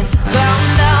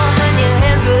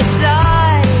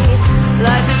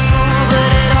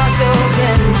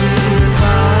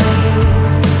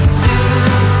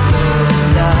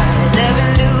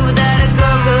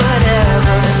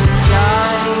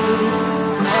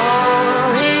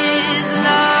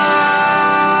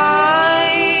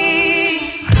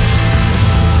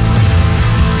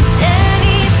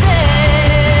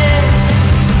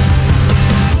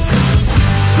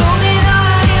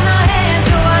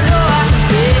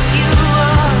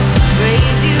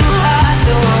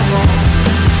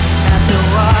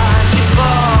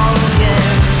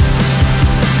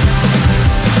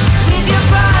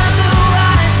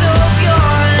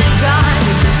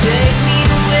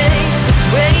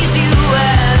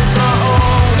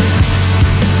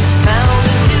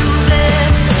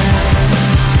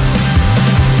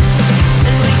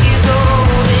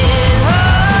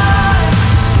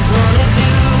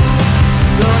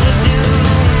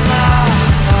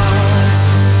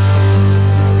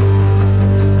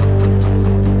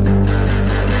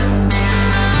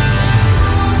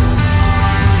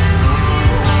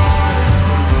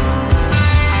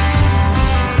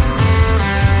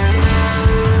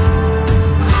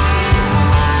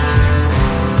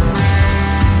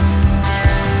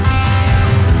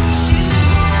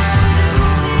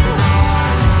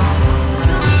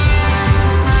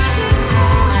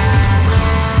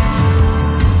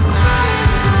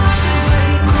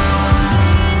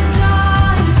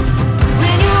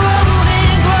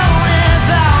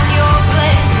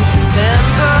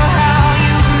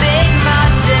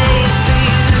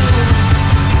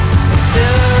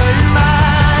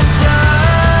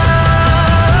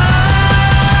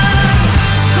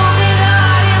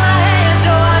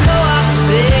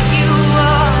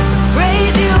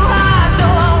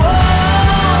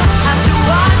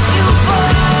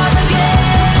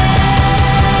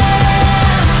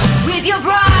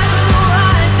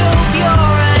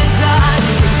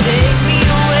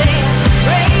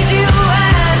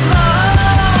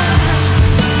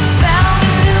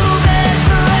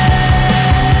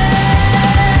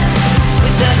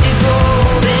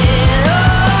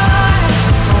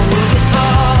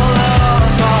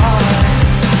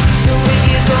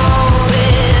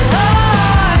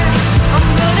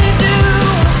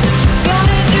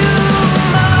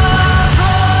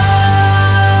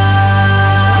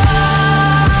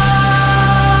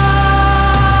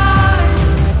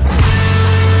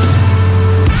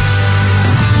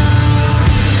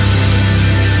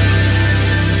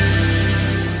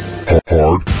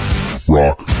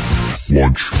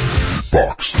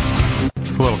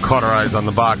guys on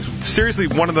the box. Seriously,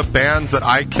 one of the bands that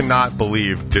I cannot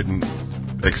believe didn't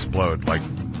explode, like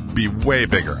be way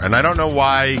bigger. And I don't know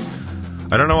why.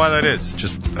 I don't know why that is.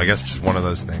 I guess just one of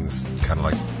those things. Kind of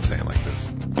like saying like this.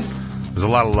 There's a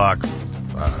lot of luck.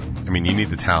 I mean, you need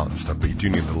the talent and stuff, but you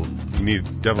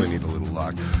definitely need a little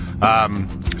luck.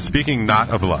 Speaking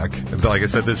not of luck, like I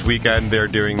said, this weekend they're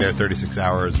doing their 36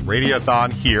 hours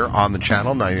radiothon here on the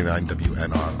channel 99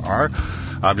 WNRR.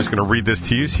 I'm just going to read this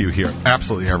to you so you hear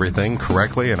absolutely everything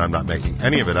correctly, and I'm not making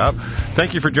any of it up.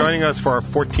 Thank you for joining us for our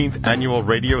 14th annual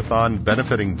radiothon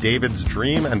benefiting David's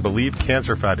Dream and Believe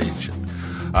Cancer Foundation.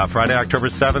 Friday, October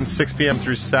 7th, 6 p.m.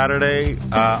 through Saturday,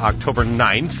 October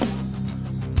 9th.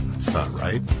 That's not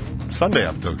right. Sunday,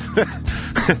 October.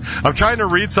 I'm trying to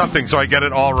read something so I get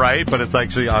it all right, but it's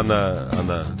actually on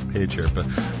the page here. But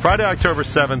Friday, October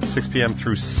 7th, 6 p.m.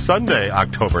 through Sunday,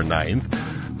 October 9th.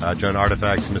 Join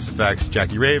Artifacts, Mystifax,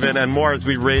 Jackie Raven, and more as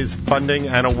we raise funding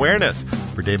and awareness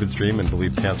for David's Dream and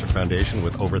Believe Cancer Foundation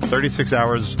with over 36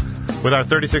 hours, with our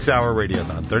 36-hour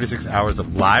radiothon. 36 hours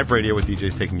of live radio with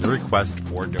DJs taking your request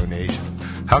for donations.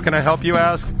 How can I help, you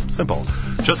ask? Simple.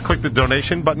 Just click the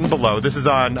donation button below. This is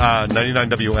on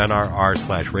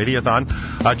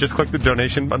 99WNRR/radiothon. Just click the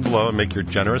donation button below and make your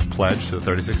generous pledge to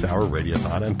the 36-hour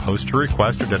radiothon and post your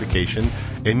request or dedication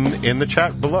in the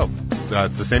chat below.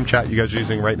 It's the same chat you guys are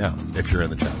using right now, if you're in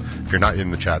the chat. If you're not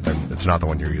in the chat, then it's not the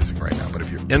one you're using right now. But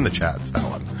if you're in the chat, it's that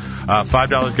one.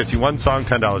 $5 gets you one song,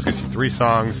 $10 gets you 3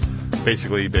 songs.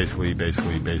 Basically.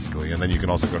 And then you can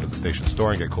also go to the station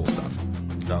store and get cool stuff.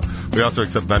 So we also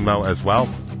accept Venmo as well,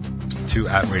 to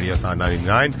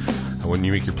 @Radiothon99. And when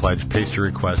you make your pledge, paste your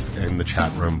request in the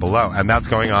chat room below. And that's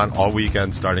going on all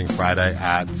weekend starting Friday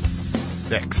at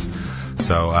 6.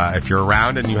 So if you're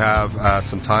around and you have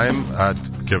some time,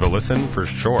 give a listen for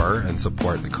sure and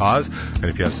support the cause. And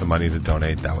if you have some money to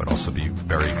donate, that would also be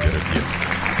very good of you.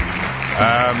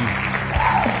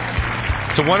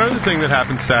 So one other thing that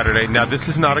happened Saturday, now this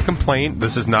is not a complaint,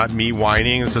 this is not me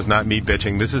whining, this is not me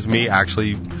bitching, this is me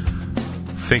actually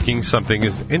thinking something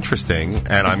is interesting,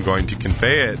 and I'm going to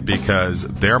convey it because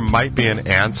there might be an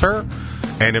answer,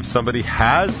 and if somebody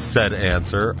has said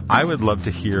answer, I would love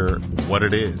to hear what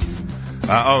it is.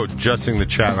 Just in the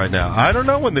chat right now. I don't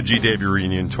know when the G. Davey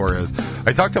reunion tour is.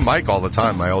 I talk to Mike all the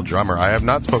time, my old drummer. I have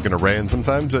not spoken to Ray in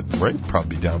sometimes, but Ray would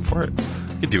probably be down for it.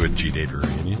 You could do a G. Davey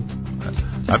reunion.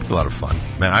 That'd be a lot of fun.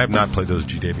 Man, I have not played those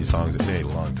G. Davey songs in a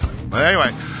long time. But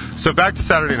anyway, so back to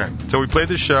Saturday night. So we played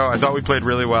this show. I thought we played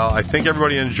really well. I think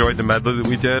everybody enjoyed the medley that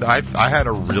we did. I had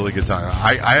a really good time.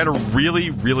 I had a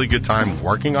really, really good time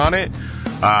working on it.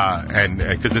 And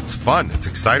because it's fun. It's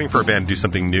exciting for a band to do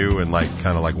something new and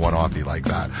kind of one-offy like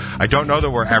that. I don't know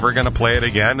that we're ever going to play it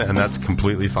again, and that's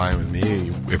completely fine with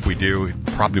me. If we do, it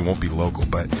probably won't be local,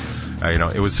 but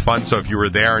it was fun. So if you were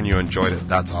there and you enjoyed it,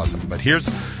 that's awesome. But here's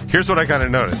what I kind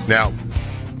of noticed. Now,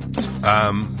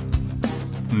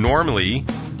 normally,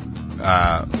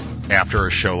 after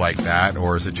a show like that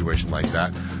or a situation like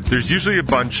that, there's usually a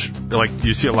bunch,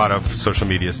 you see a lot of social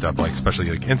media stuff,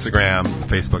 especially Instagram,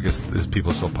 Facebook is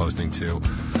people still posting too.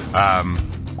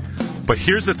 But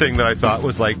here's the thing that I thought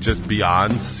was just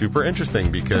beyond super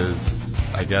interesting, because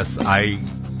I guess I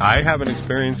haven't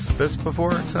experienced this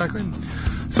before exactly.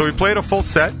 So we played a full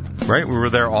set, right? We were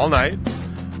there all night,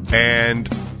 and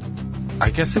I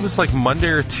guess it was Monday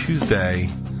or Tuesday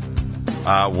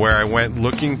where I went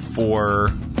looking for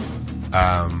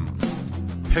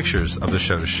pictures of the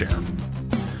show to share.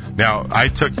 Now,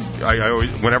 I always,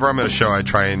 whenever I'm at a show, I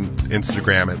try and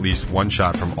Instagram at least one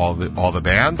shot from all the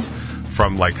bands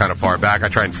from kind of far back. I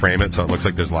try and frame it so it looks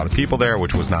like there's a lot of people there,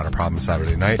 which was not a problem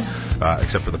Saturday night,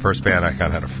 except for the first band. I kind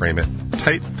of had to frame it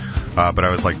tight, but I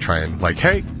was trying,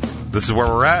 hey, this is where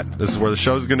we're at. This is where the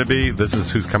show's going to be. This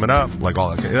is who's coming up.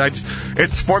 All that.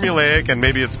 It's formulaic and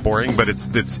maybe it's boring, but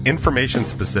it's information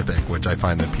specific, which I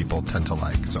find that people tend to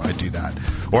like. So I do that,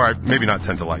 or maybe not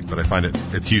tend to like, but I find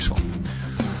it's useful.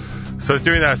 So I was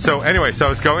doing that. So anyway, I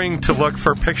was going to look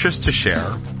for pictures to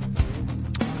share,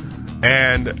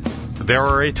 and there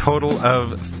were a total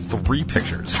of 3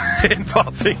 pictures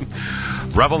involving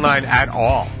Revel 9 at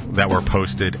all that were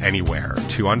posted anywhere.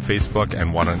 2 on Facebook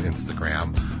and 1 on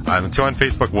Instagram. The 2 on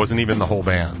Facebook wasn't even the whole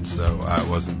band, so it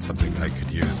wasn't something I could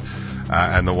use.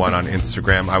 And the 1 on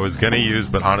Instagram I was going to use,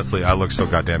 but honestly, I look so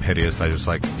goddamn hideous, I just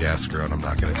yeah, screw it, I'm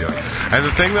not going to do it. And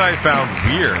the thing that I found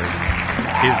weird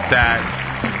is that,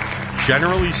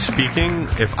 generally speaking,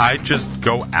 if I just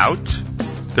go out,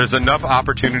 there's enough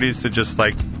opportunities to just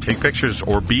take pictures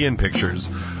or be in pictures.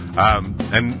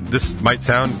 And this might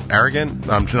sound arrogant.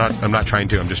 I'm not trying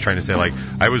to. I'm just trying to say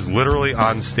I was literally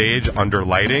on stage under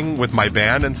lighting with my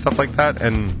band and stuff like that,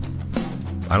 and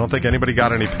I don't think anybody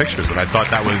got any pictures, and I thought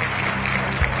that was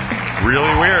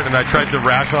really weird, and I tried to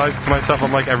rationalize it to myself.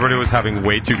 I'm like, everybody was having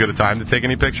way too good a time to take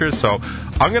any pictures, so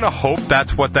I'm going to hope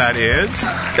that's what that is.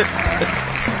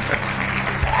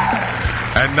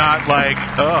 And not like,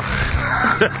 ugh.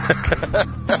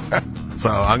 So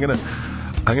I'm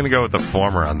gonna go with the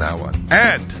former on that one.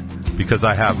 And because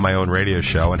I have my own radio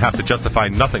show and have to justify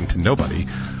nothing to nobody,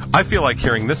 I feel like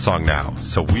hearing this song now.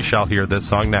 So we shall hear this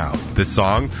song now. This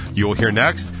song you will hear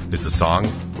next is the song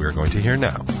we're going to hear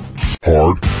now.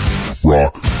 Hard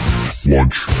Rock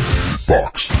Lunch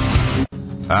Box.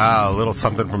 A little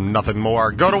something from Nothing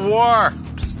More. Go to war!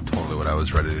 Just totally what I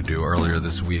was ready to do earlier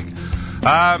this week.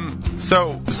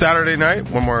 So Saturday night,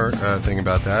 one more thing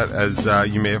about that. As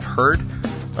you may have heard,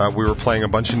 we were playing a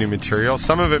bunch of new material.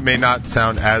 Some of it may not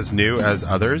sound as new as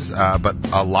others, but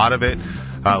a lot of it,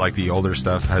 like the older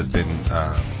stuff, has been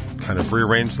kind of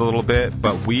rearranged a little bit.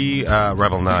 But we,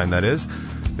 Rebel 9 that is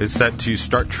set to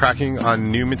start tracking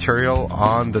on new material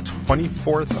on the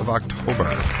 24th of October.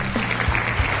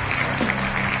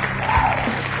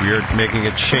 We are making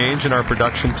a change in our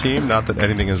production team. Not that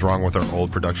anything is wrong with our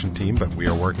old production team, but we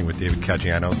are working with David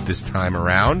Caggiano this time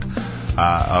around,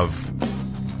 of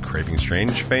Craving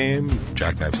Strange fame,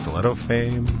 Jackknife Stiletto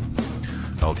fame,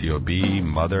 LTOB,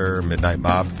 Mother, Midnight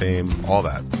Mob fame, all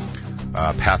that.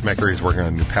 Pathmaker, he's working on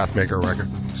a new Pathmaker record.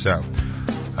 So,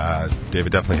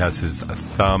 David definitely has his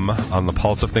thumb on the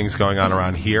pulse of things going on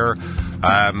around here.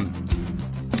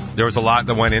 There was a lot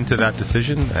that went into that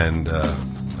decision, and I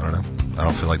don't know. I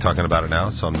don't feel like talking about it now,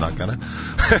 so I'm not gonna.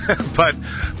 but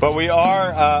we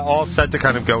are all set to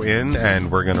kind of go in, and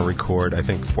we're gonna record, I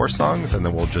think, 4 songs, and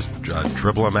then we'll just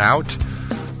dribble them out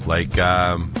like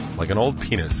an old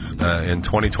penis in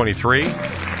 2023. So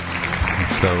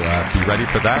be ready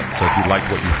for that. So if you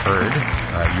liked what you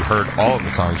heard all of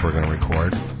the songs we're gonna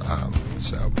record.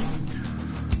 So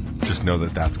just know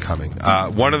that that's coming.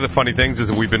 One of the funny things is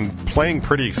that we've been playing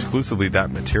pretty exclusively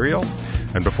that material.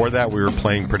 And before that, we were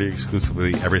playing pretty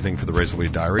exclusively everything for the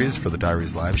Razorblade Diaries, for the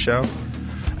Diaries live show.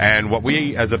 And what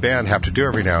we, as a band, have to do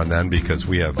every now and then, because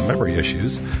we have memory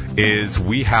issues, is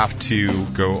we have to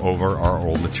go over our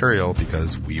old material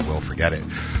because we will forget it.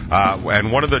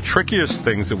 And one of the trickiest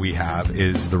things that we have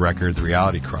is the record, The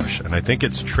Reality Crush. And I think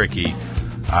it's tricky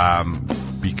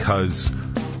because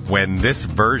when this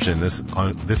version,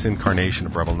 this incarnation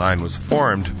of Rebel 9 was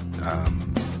formed,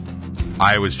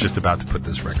 I was just about to put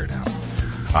this record out.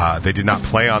 They did not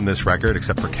play on this record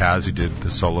except for Kaz, who did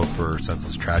the solo for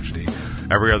Senseless Tragedy.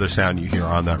 Every other sound you hear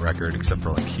on that record, except for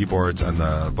like keyboards and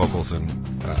the vocals and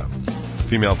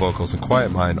female vocals and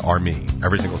Quiet Mind, are me.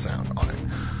 Every single sound on it.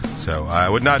 So I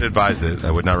would not advise it.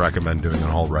 I would not recommend doing a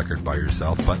whole record by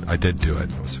yourself, but I did do it.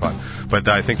 It was fun. But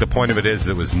I think the point of it is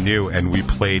it was new, and we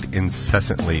played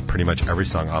incessantly pretty much every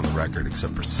song on the record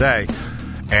except for Say.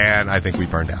 And I think we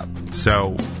burned out.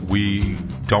 So we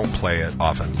don't play it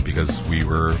often because we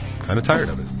were kind of tired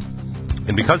of it.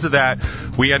 And because of that,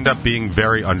 we end up being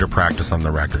very under practice on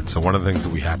the record. So one of the things that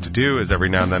we have to do is every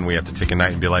now and then we have to take a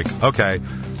night and be like, okay,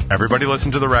 everybody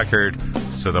listen to the record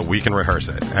so that we can rehearse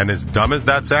it. And as dumb as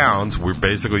that sounds, we're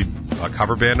basically a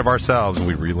cover band of ourselves, and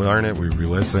we relearn it, we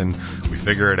re-listen, we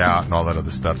figure it out, and all that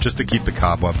other stuff, just to keep the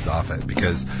cobwebs off it.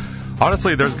 Because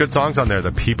honestly, there's good songs on there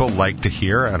that people like to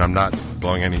hear, and I'm not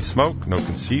blowing any smoke, no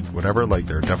conceit, whatever. Like,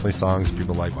 there are definitely songs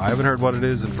people like, well, I haven't heard What It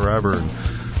Is in forever, and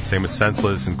same with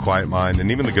Senseless and Quiet Mind, and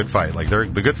even The Good Fight. Like,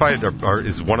 The Good Fight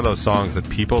is one of those songs that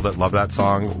people that love that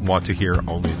song want to hear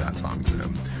only that song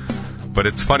too. But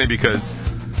it's funny because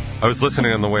I was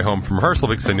listening on the way home from rehearsal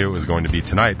because I knew it was going to be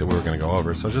tonight that we were going to go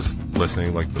over. So I was just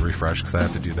listening, like, the refresh, because I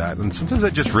have to do that. And sometimes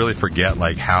I just really forget,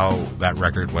 like, how that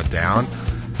record went down.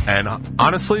 And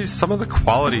honestly, some of the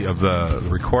quality of the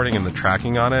recording and the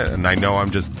tracking on it, and I know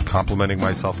I'm just complimenting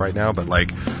myself right now, but,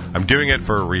 like, I'm doing it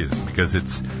for a reason, because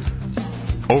it's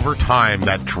over time,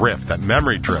 that drift, that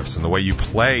memory drifts, and the way you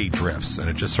play drifts, and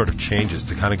it just sort of changes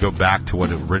to kind of go back to what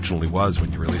it originally was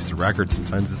when you released the record.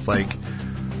 Sometimes it's like,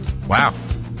 wow,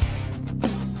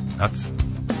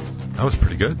 that was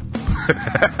pretty good.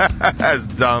 As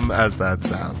dumb as that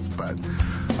sounds, but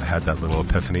I had that little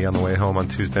epiphany on the way home on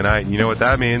Tuesday night, and you know what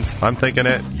that means. I'm thinking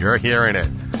it, you're hearing it.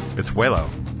 It's Waylo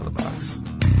on the box.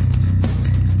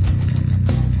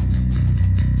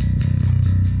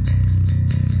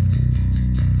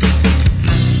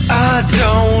 I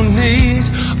don't need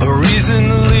a reason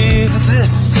to leave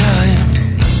this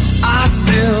time. I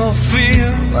still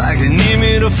feel like they need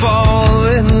me to fall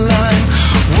in line.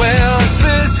 Where's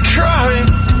this crime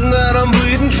that I'm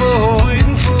bleeding for?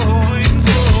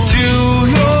 Do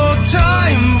your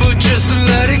time, but just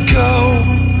let it go.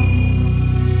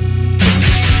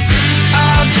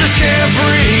 I just can't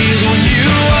breathe.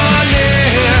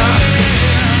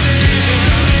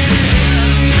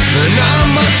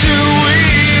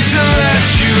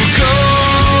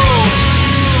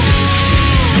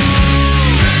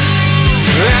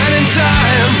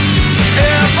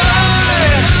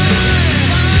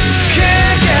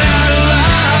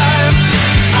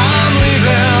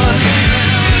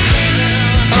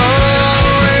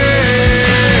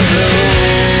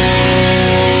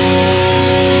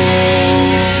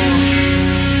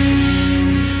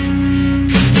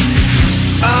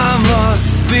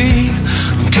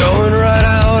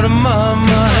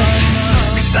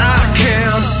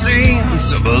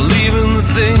 to believe in the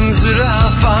things that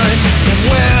I find.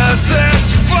 Where's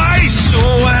this face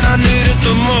when I need it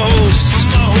the most?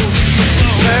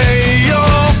 Pay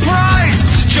your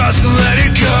price, just let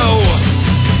it go.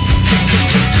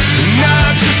 And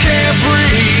I just can't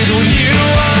breathe when you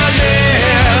are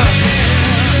near.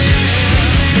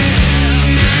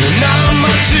 And I'm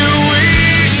much too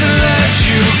weak to let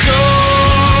you go.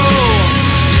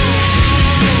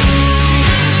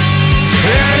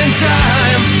 And in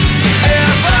time,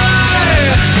 if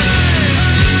I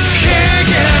can't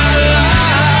get out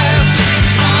alive,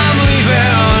 I'm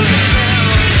leaving.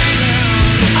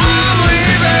 I'm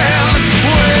leaving.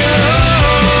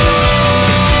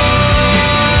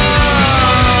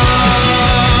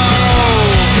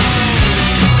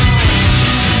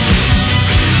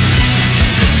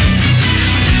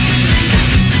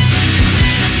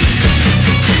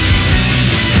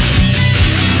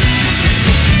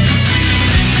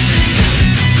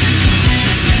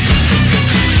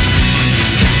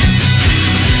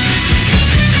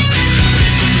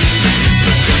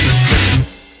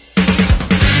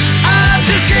 I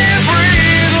just can't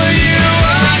breathe when you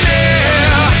are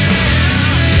near.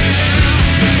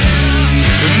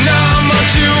 And I'm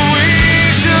much too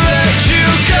weak to let you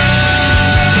go.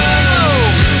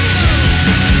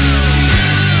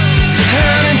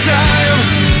 And in time,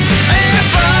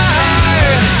 if I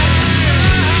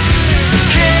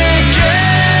can't get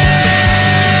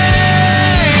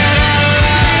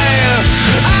alive,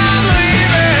 I'm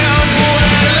leaving.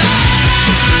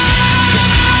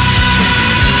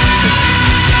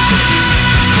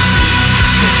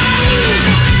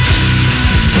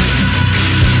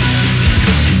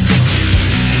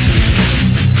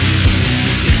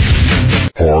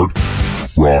 Hard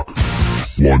Rock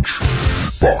Lunch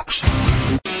Box.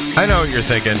 I know what you're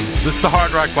thinking. It's the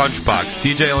Hard Rock Lunchbox.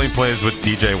 DJ only plays what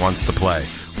DJ wants to play.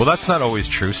 Well, that's not always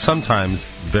true. Sometimes,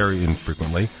 very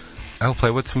infrequently, I'll play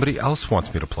what somebody else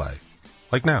wants me to play.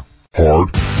 Like now. Hard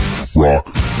Rock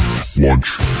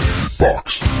Lunch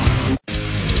Box.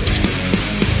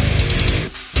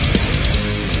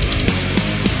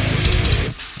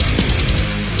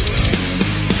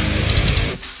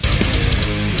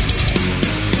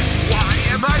 Why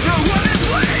am I the one that's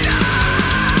bleeding?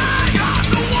 I'm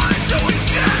the one doing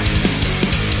shit.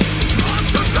 I'm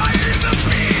so tired of the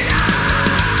beating.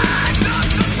 I'm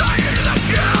so tired of the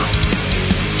kill.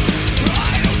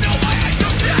 I don't know why I so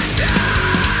tender.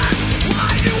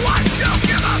 Why do I still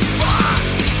give a fuck?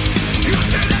 You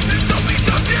say that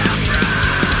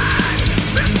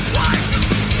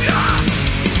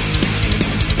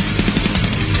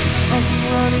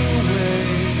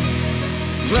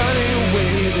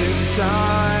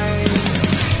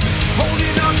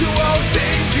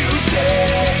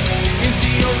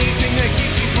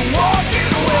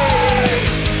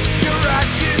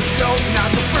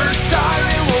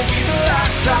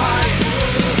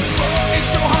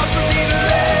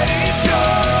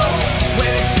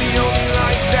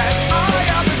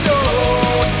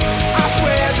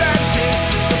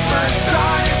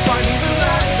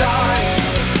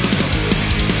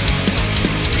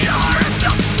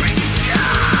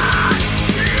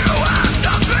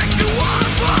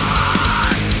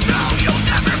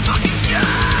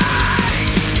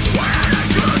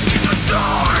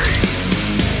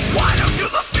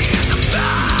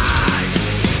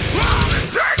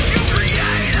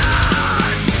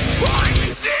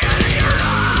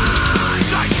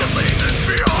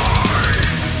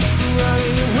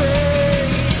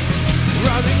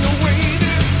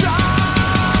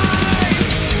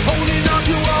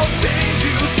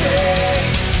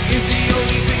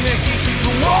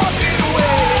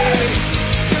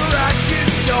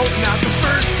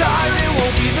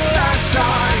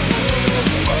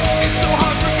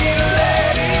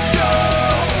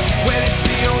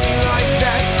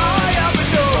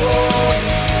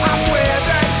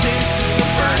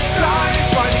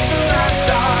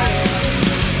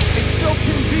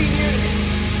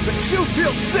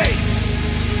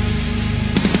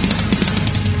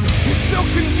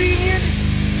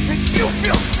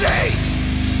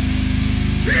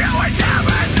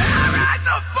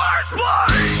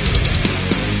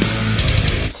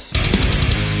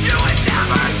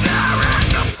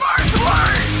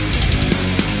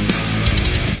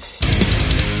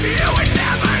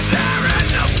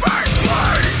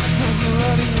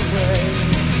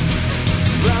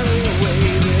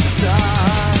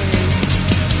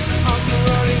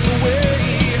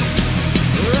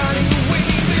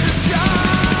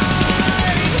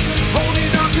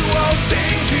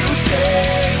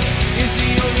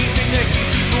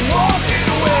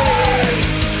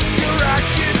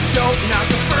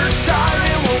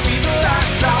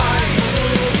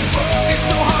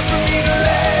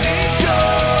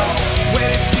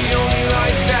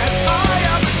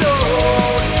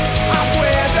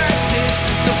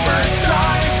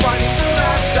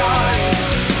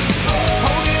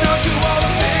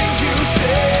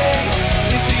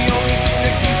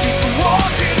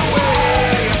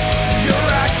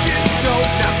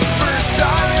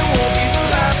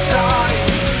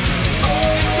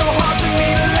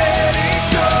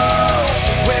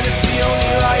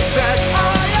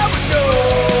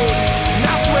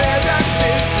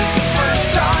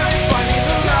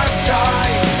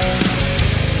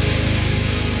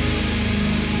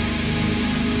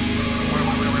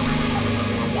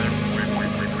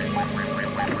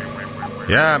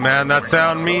Yeah, man, that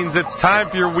sound means it's time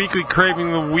for your weekly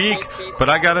Craving of the Week. But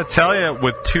I gotta tell you,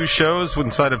 with 2 shows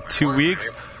inside of 2 weeks,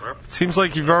 it seems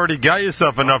like you've already got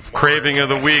yourself enough Craving of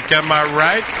the Week. Am I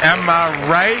right? Am I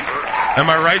right? Am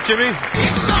I right, Jimmy?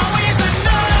 It's always a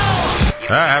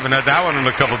no. I haven't had that one in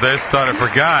a couple days. Thought I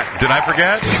forgot. Did I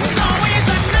forget? It's always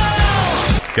a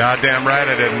no. Goddamn right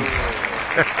I didn't.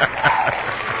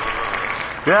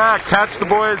 Yeah, catch the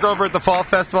boys over at the Fall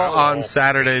Festival on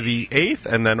Saturday the 8th,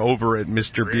 and then over at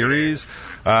Mr. Beery's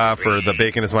for the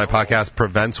Bacon Is My Podcast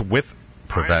Prevents.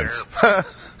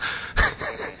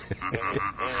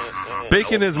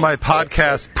 Bacon Is My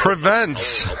Podcast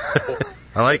Prevents.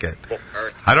 I like it.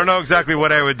 I don't know exactly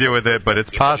what I would do with it, but it's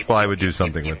possible I would do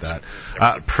something with that.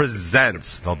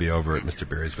 Presents. They'll be over at Mr.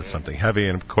 Beery's with something heavy,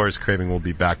 and of course, Craving will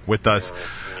be back with us,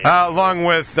 along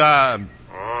with...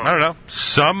 I don't know,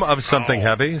 some of something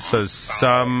heavy. So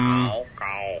something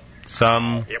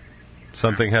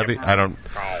heavy. I don't.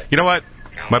 You know what?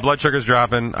 My blood sugar's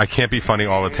dropping. I can't be funny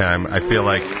all the time. I feel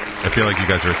like you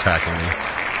guys are attacking me.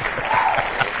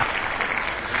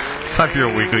 It's time for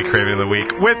your weekly Craving of the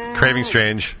Week with Craving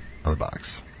Strange on the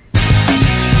box.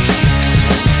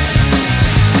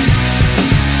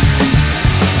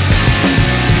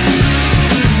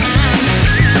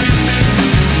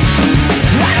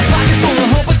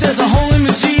 There's a hole in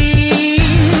the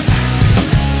jeans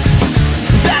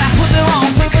that I put there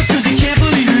on purpose cause you can't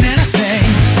believe in anything.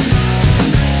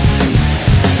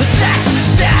 The sex,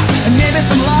 death, and maybe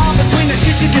some love between the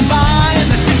shit you can buy and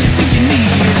the shit you think you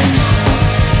need.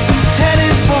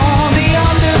 Headed for the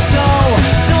undertow,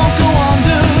 don't go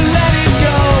under, let it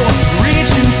go.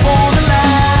 Reaching for the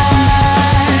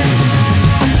light.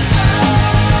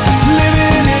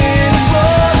 Living in a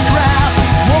photograph,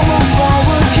 won't move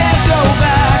forward, can't go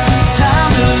back.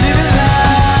 Time to live it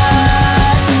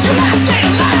life. You must stay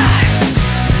alive.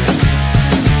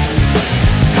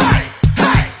 Hey,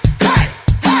 hey, hey, hey.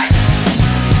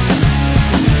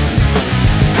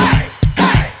 Hey, hey,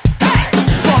 hey.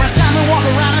 For a time to walk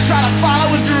around and try to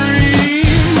follow a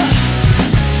dream.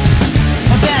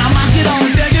 But then I might get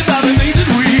only thinking about the things that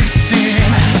we've seen.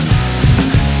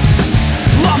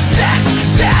 Love, sex,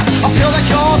 death, a pill that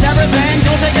cures everything.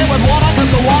 Don't take it with water cause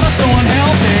the water's so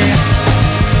unhealthy.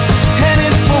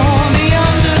 Headed for the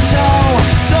undertow,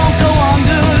 don't go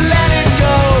under, let it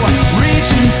go,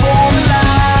 reaching for the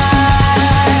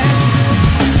light.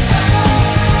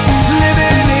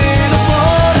 Living in a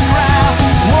photograph,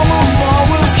 won't move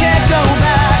forward, can't go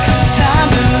back, time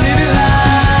to live it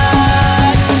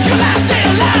life. You must stay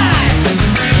alive.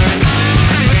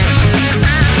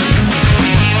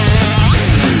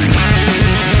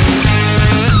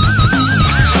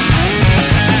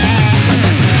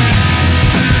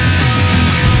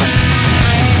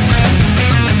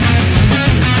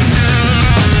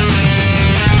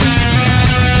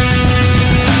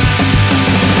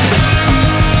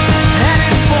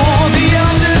 Headed for the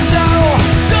undertow,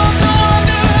 don't go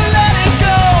under, let it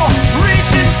go,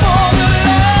 reaching for the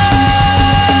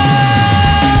light.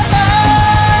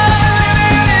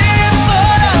 Living in a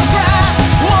photograph,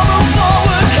 won't move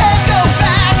forward, can't go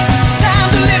back, time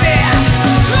to live it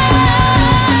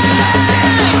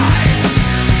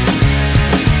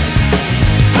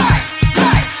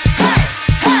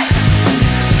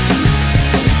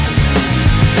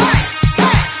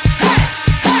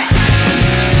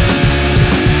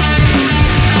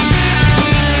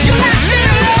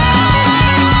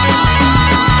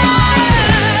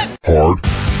Hard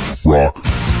Rock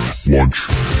Lunch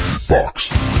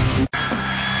Box.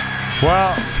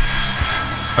 Well,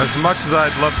 as much as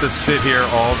I'd love to sit here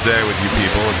all day with you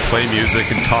people and play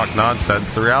music and talk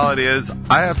nonsense, the reality is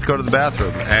I have to go to the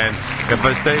bathroom. And if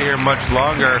I stay here much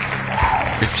longer,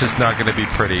 it's just not going to be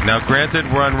pretty. Now,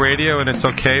 granted, we're on radio and it's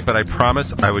okay, but I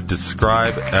promise I would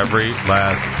describe every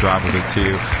last drop of it to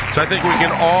you. So I think we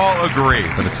can all agree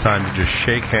that it's time to just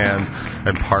shake hands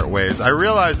and part ways. I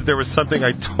realized that there was something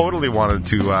I totally wanted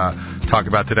to talk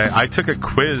about today. I took a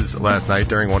quiz last night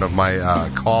during one of my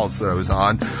calls that I was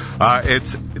on.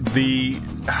 It's the,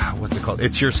 what's it called?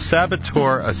 It's your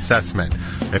saboteur assessment.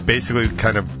 It basically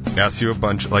kind of asks you a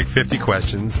bunch, like 50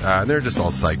 questions. They're just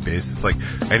all psych-based. It's like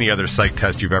any other psych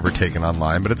test you've ever taken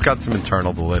online, but it's got some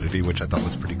internal validity, which I thought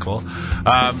was pretty cool.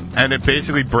 And it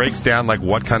basically breaks down like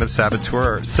what kind of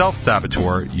saboteur,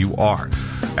 self-saboteur you are.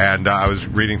 And I was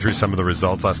reading through some of the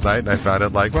results last night, and I found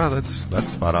it like, wow, that's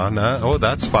spot on. Oh,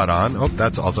 that's spot on. Oh,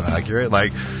 that's also accurate.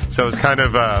 Like, so it's kind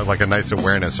of like a nice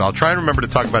awareness. So I'll try and remember to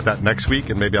talk about that next week,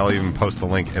 and maybe I'll even post the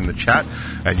link in the chat,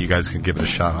 and you guys can give it a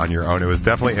shot on your own. It was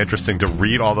definitely interesting to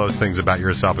read all those things about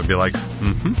yourself and be like,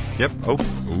 yep, oh,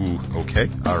 ooh, okay,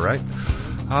 all right.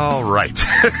 All right.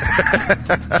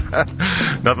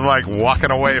 Nothing like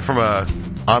walking away from a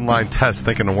online test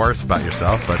thinking worse about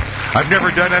yourself, but I've never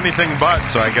done anything but,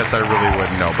 so I guess I really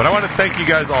wouldn't know. But I want to thank you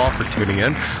guys all for tuning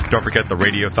in. Don't forget the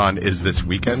Radiothon is this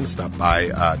weekend. Stop by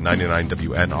 99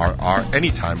 WNRR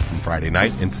anytime from Friday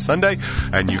night into Sunday,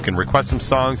 and you can request some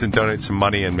songs and donate some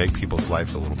money and make people's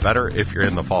lives a little better. If you're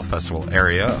in the Fall Festival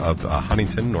area of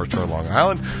Huntington, North Shore, Long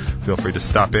Island, feel free to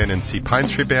stop in and see Pine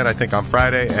Street Band, I think, on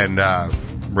Friday, and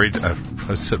Rage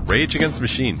Against the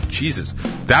Machine. Jesus,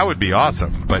 that would be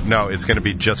awesome. But no, it's going to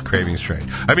be just Craving Strange.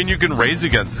 I mean, you can Rage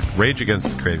Against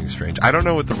the Craving Strange. I don't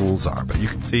know what the rules are, but you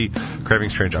can see Craving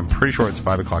Strange. I'm pretty sure it's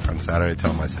 5 o'clock on Saturday.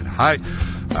 Tell them I said hi.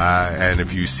 And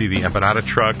if you see the empanada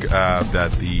truck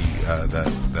that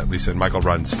Lisa and Michael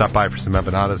run, stop by for some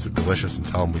empanadas. They're delicious, and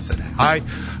tell them we said hi.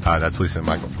 That's Lisa and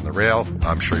Michael from The Rail.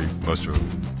 I'm sure most of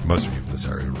you from this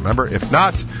area remember. If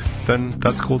not, then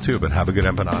that's cool too. But have a good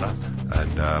empanada.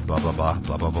 And blah, blah, blah,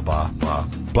 blah, blah, blah, blah, blah,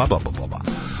 blah, blah, blah, blah,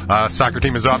 blah. Soccer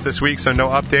team is off this week, so no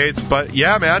updates. But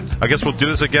yeah, man, I guess we'll do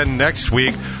this again next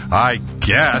week. I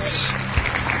guess.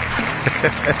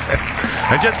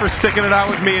 And just for sticking it out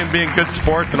with me and being good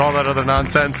sports and all that other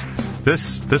nonsense,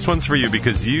 this one's for you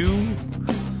because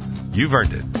you've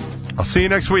earned it. I'll see you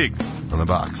next week on The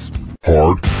Box.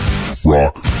 Hard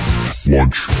Rock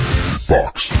Lunch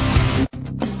Box.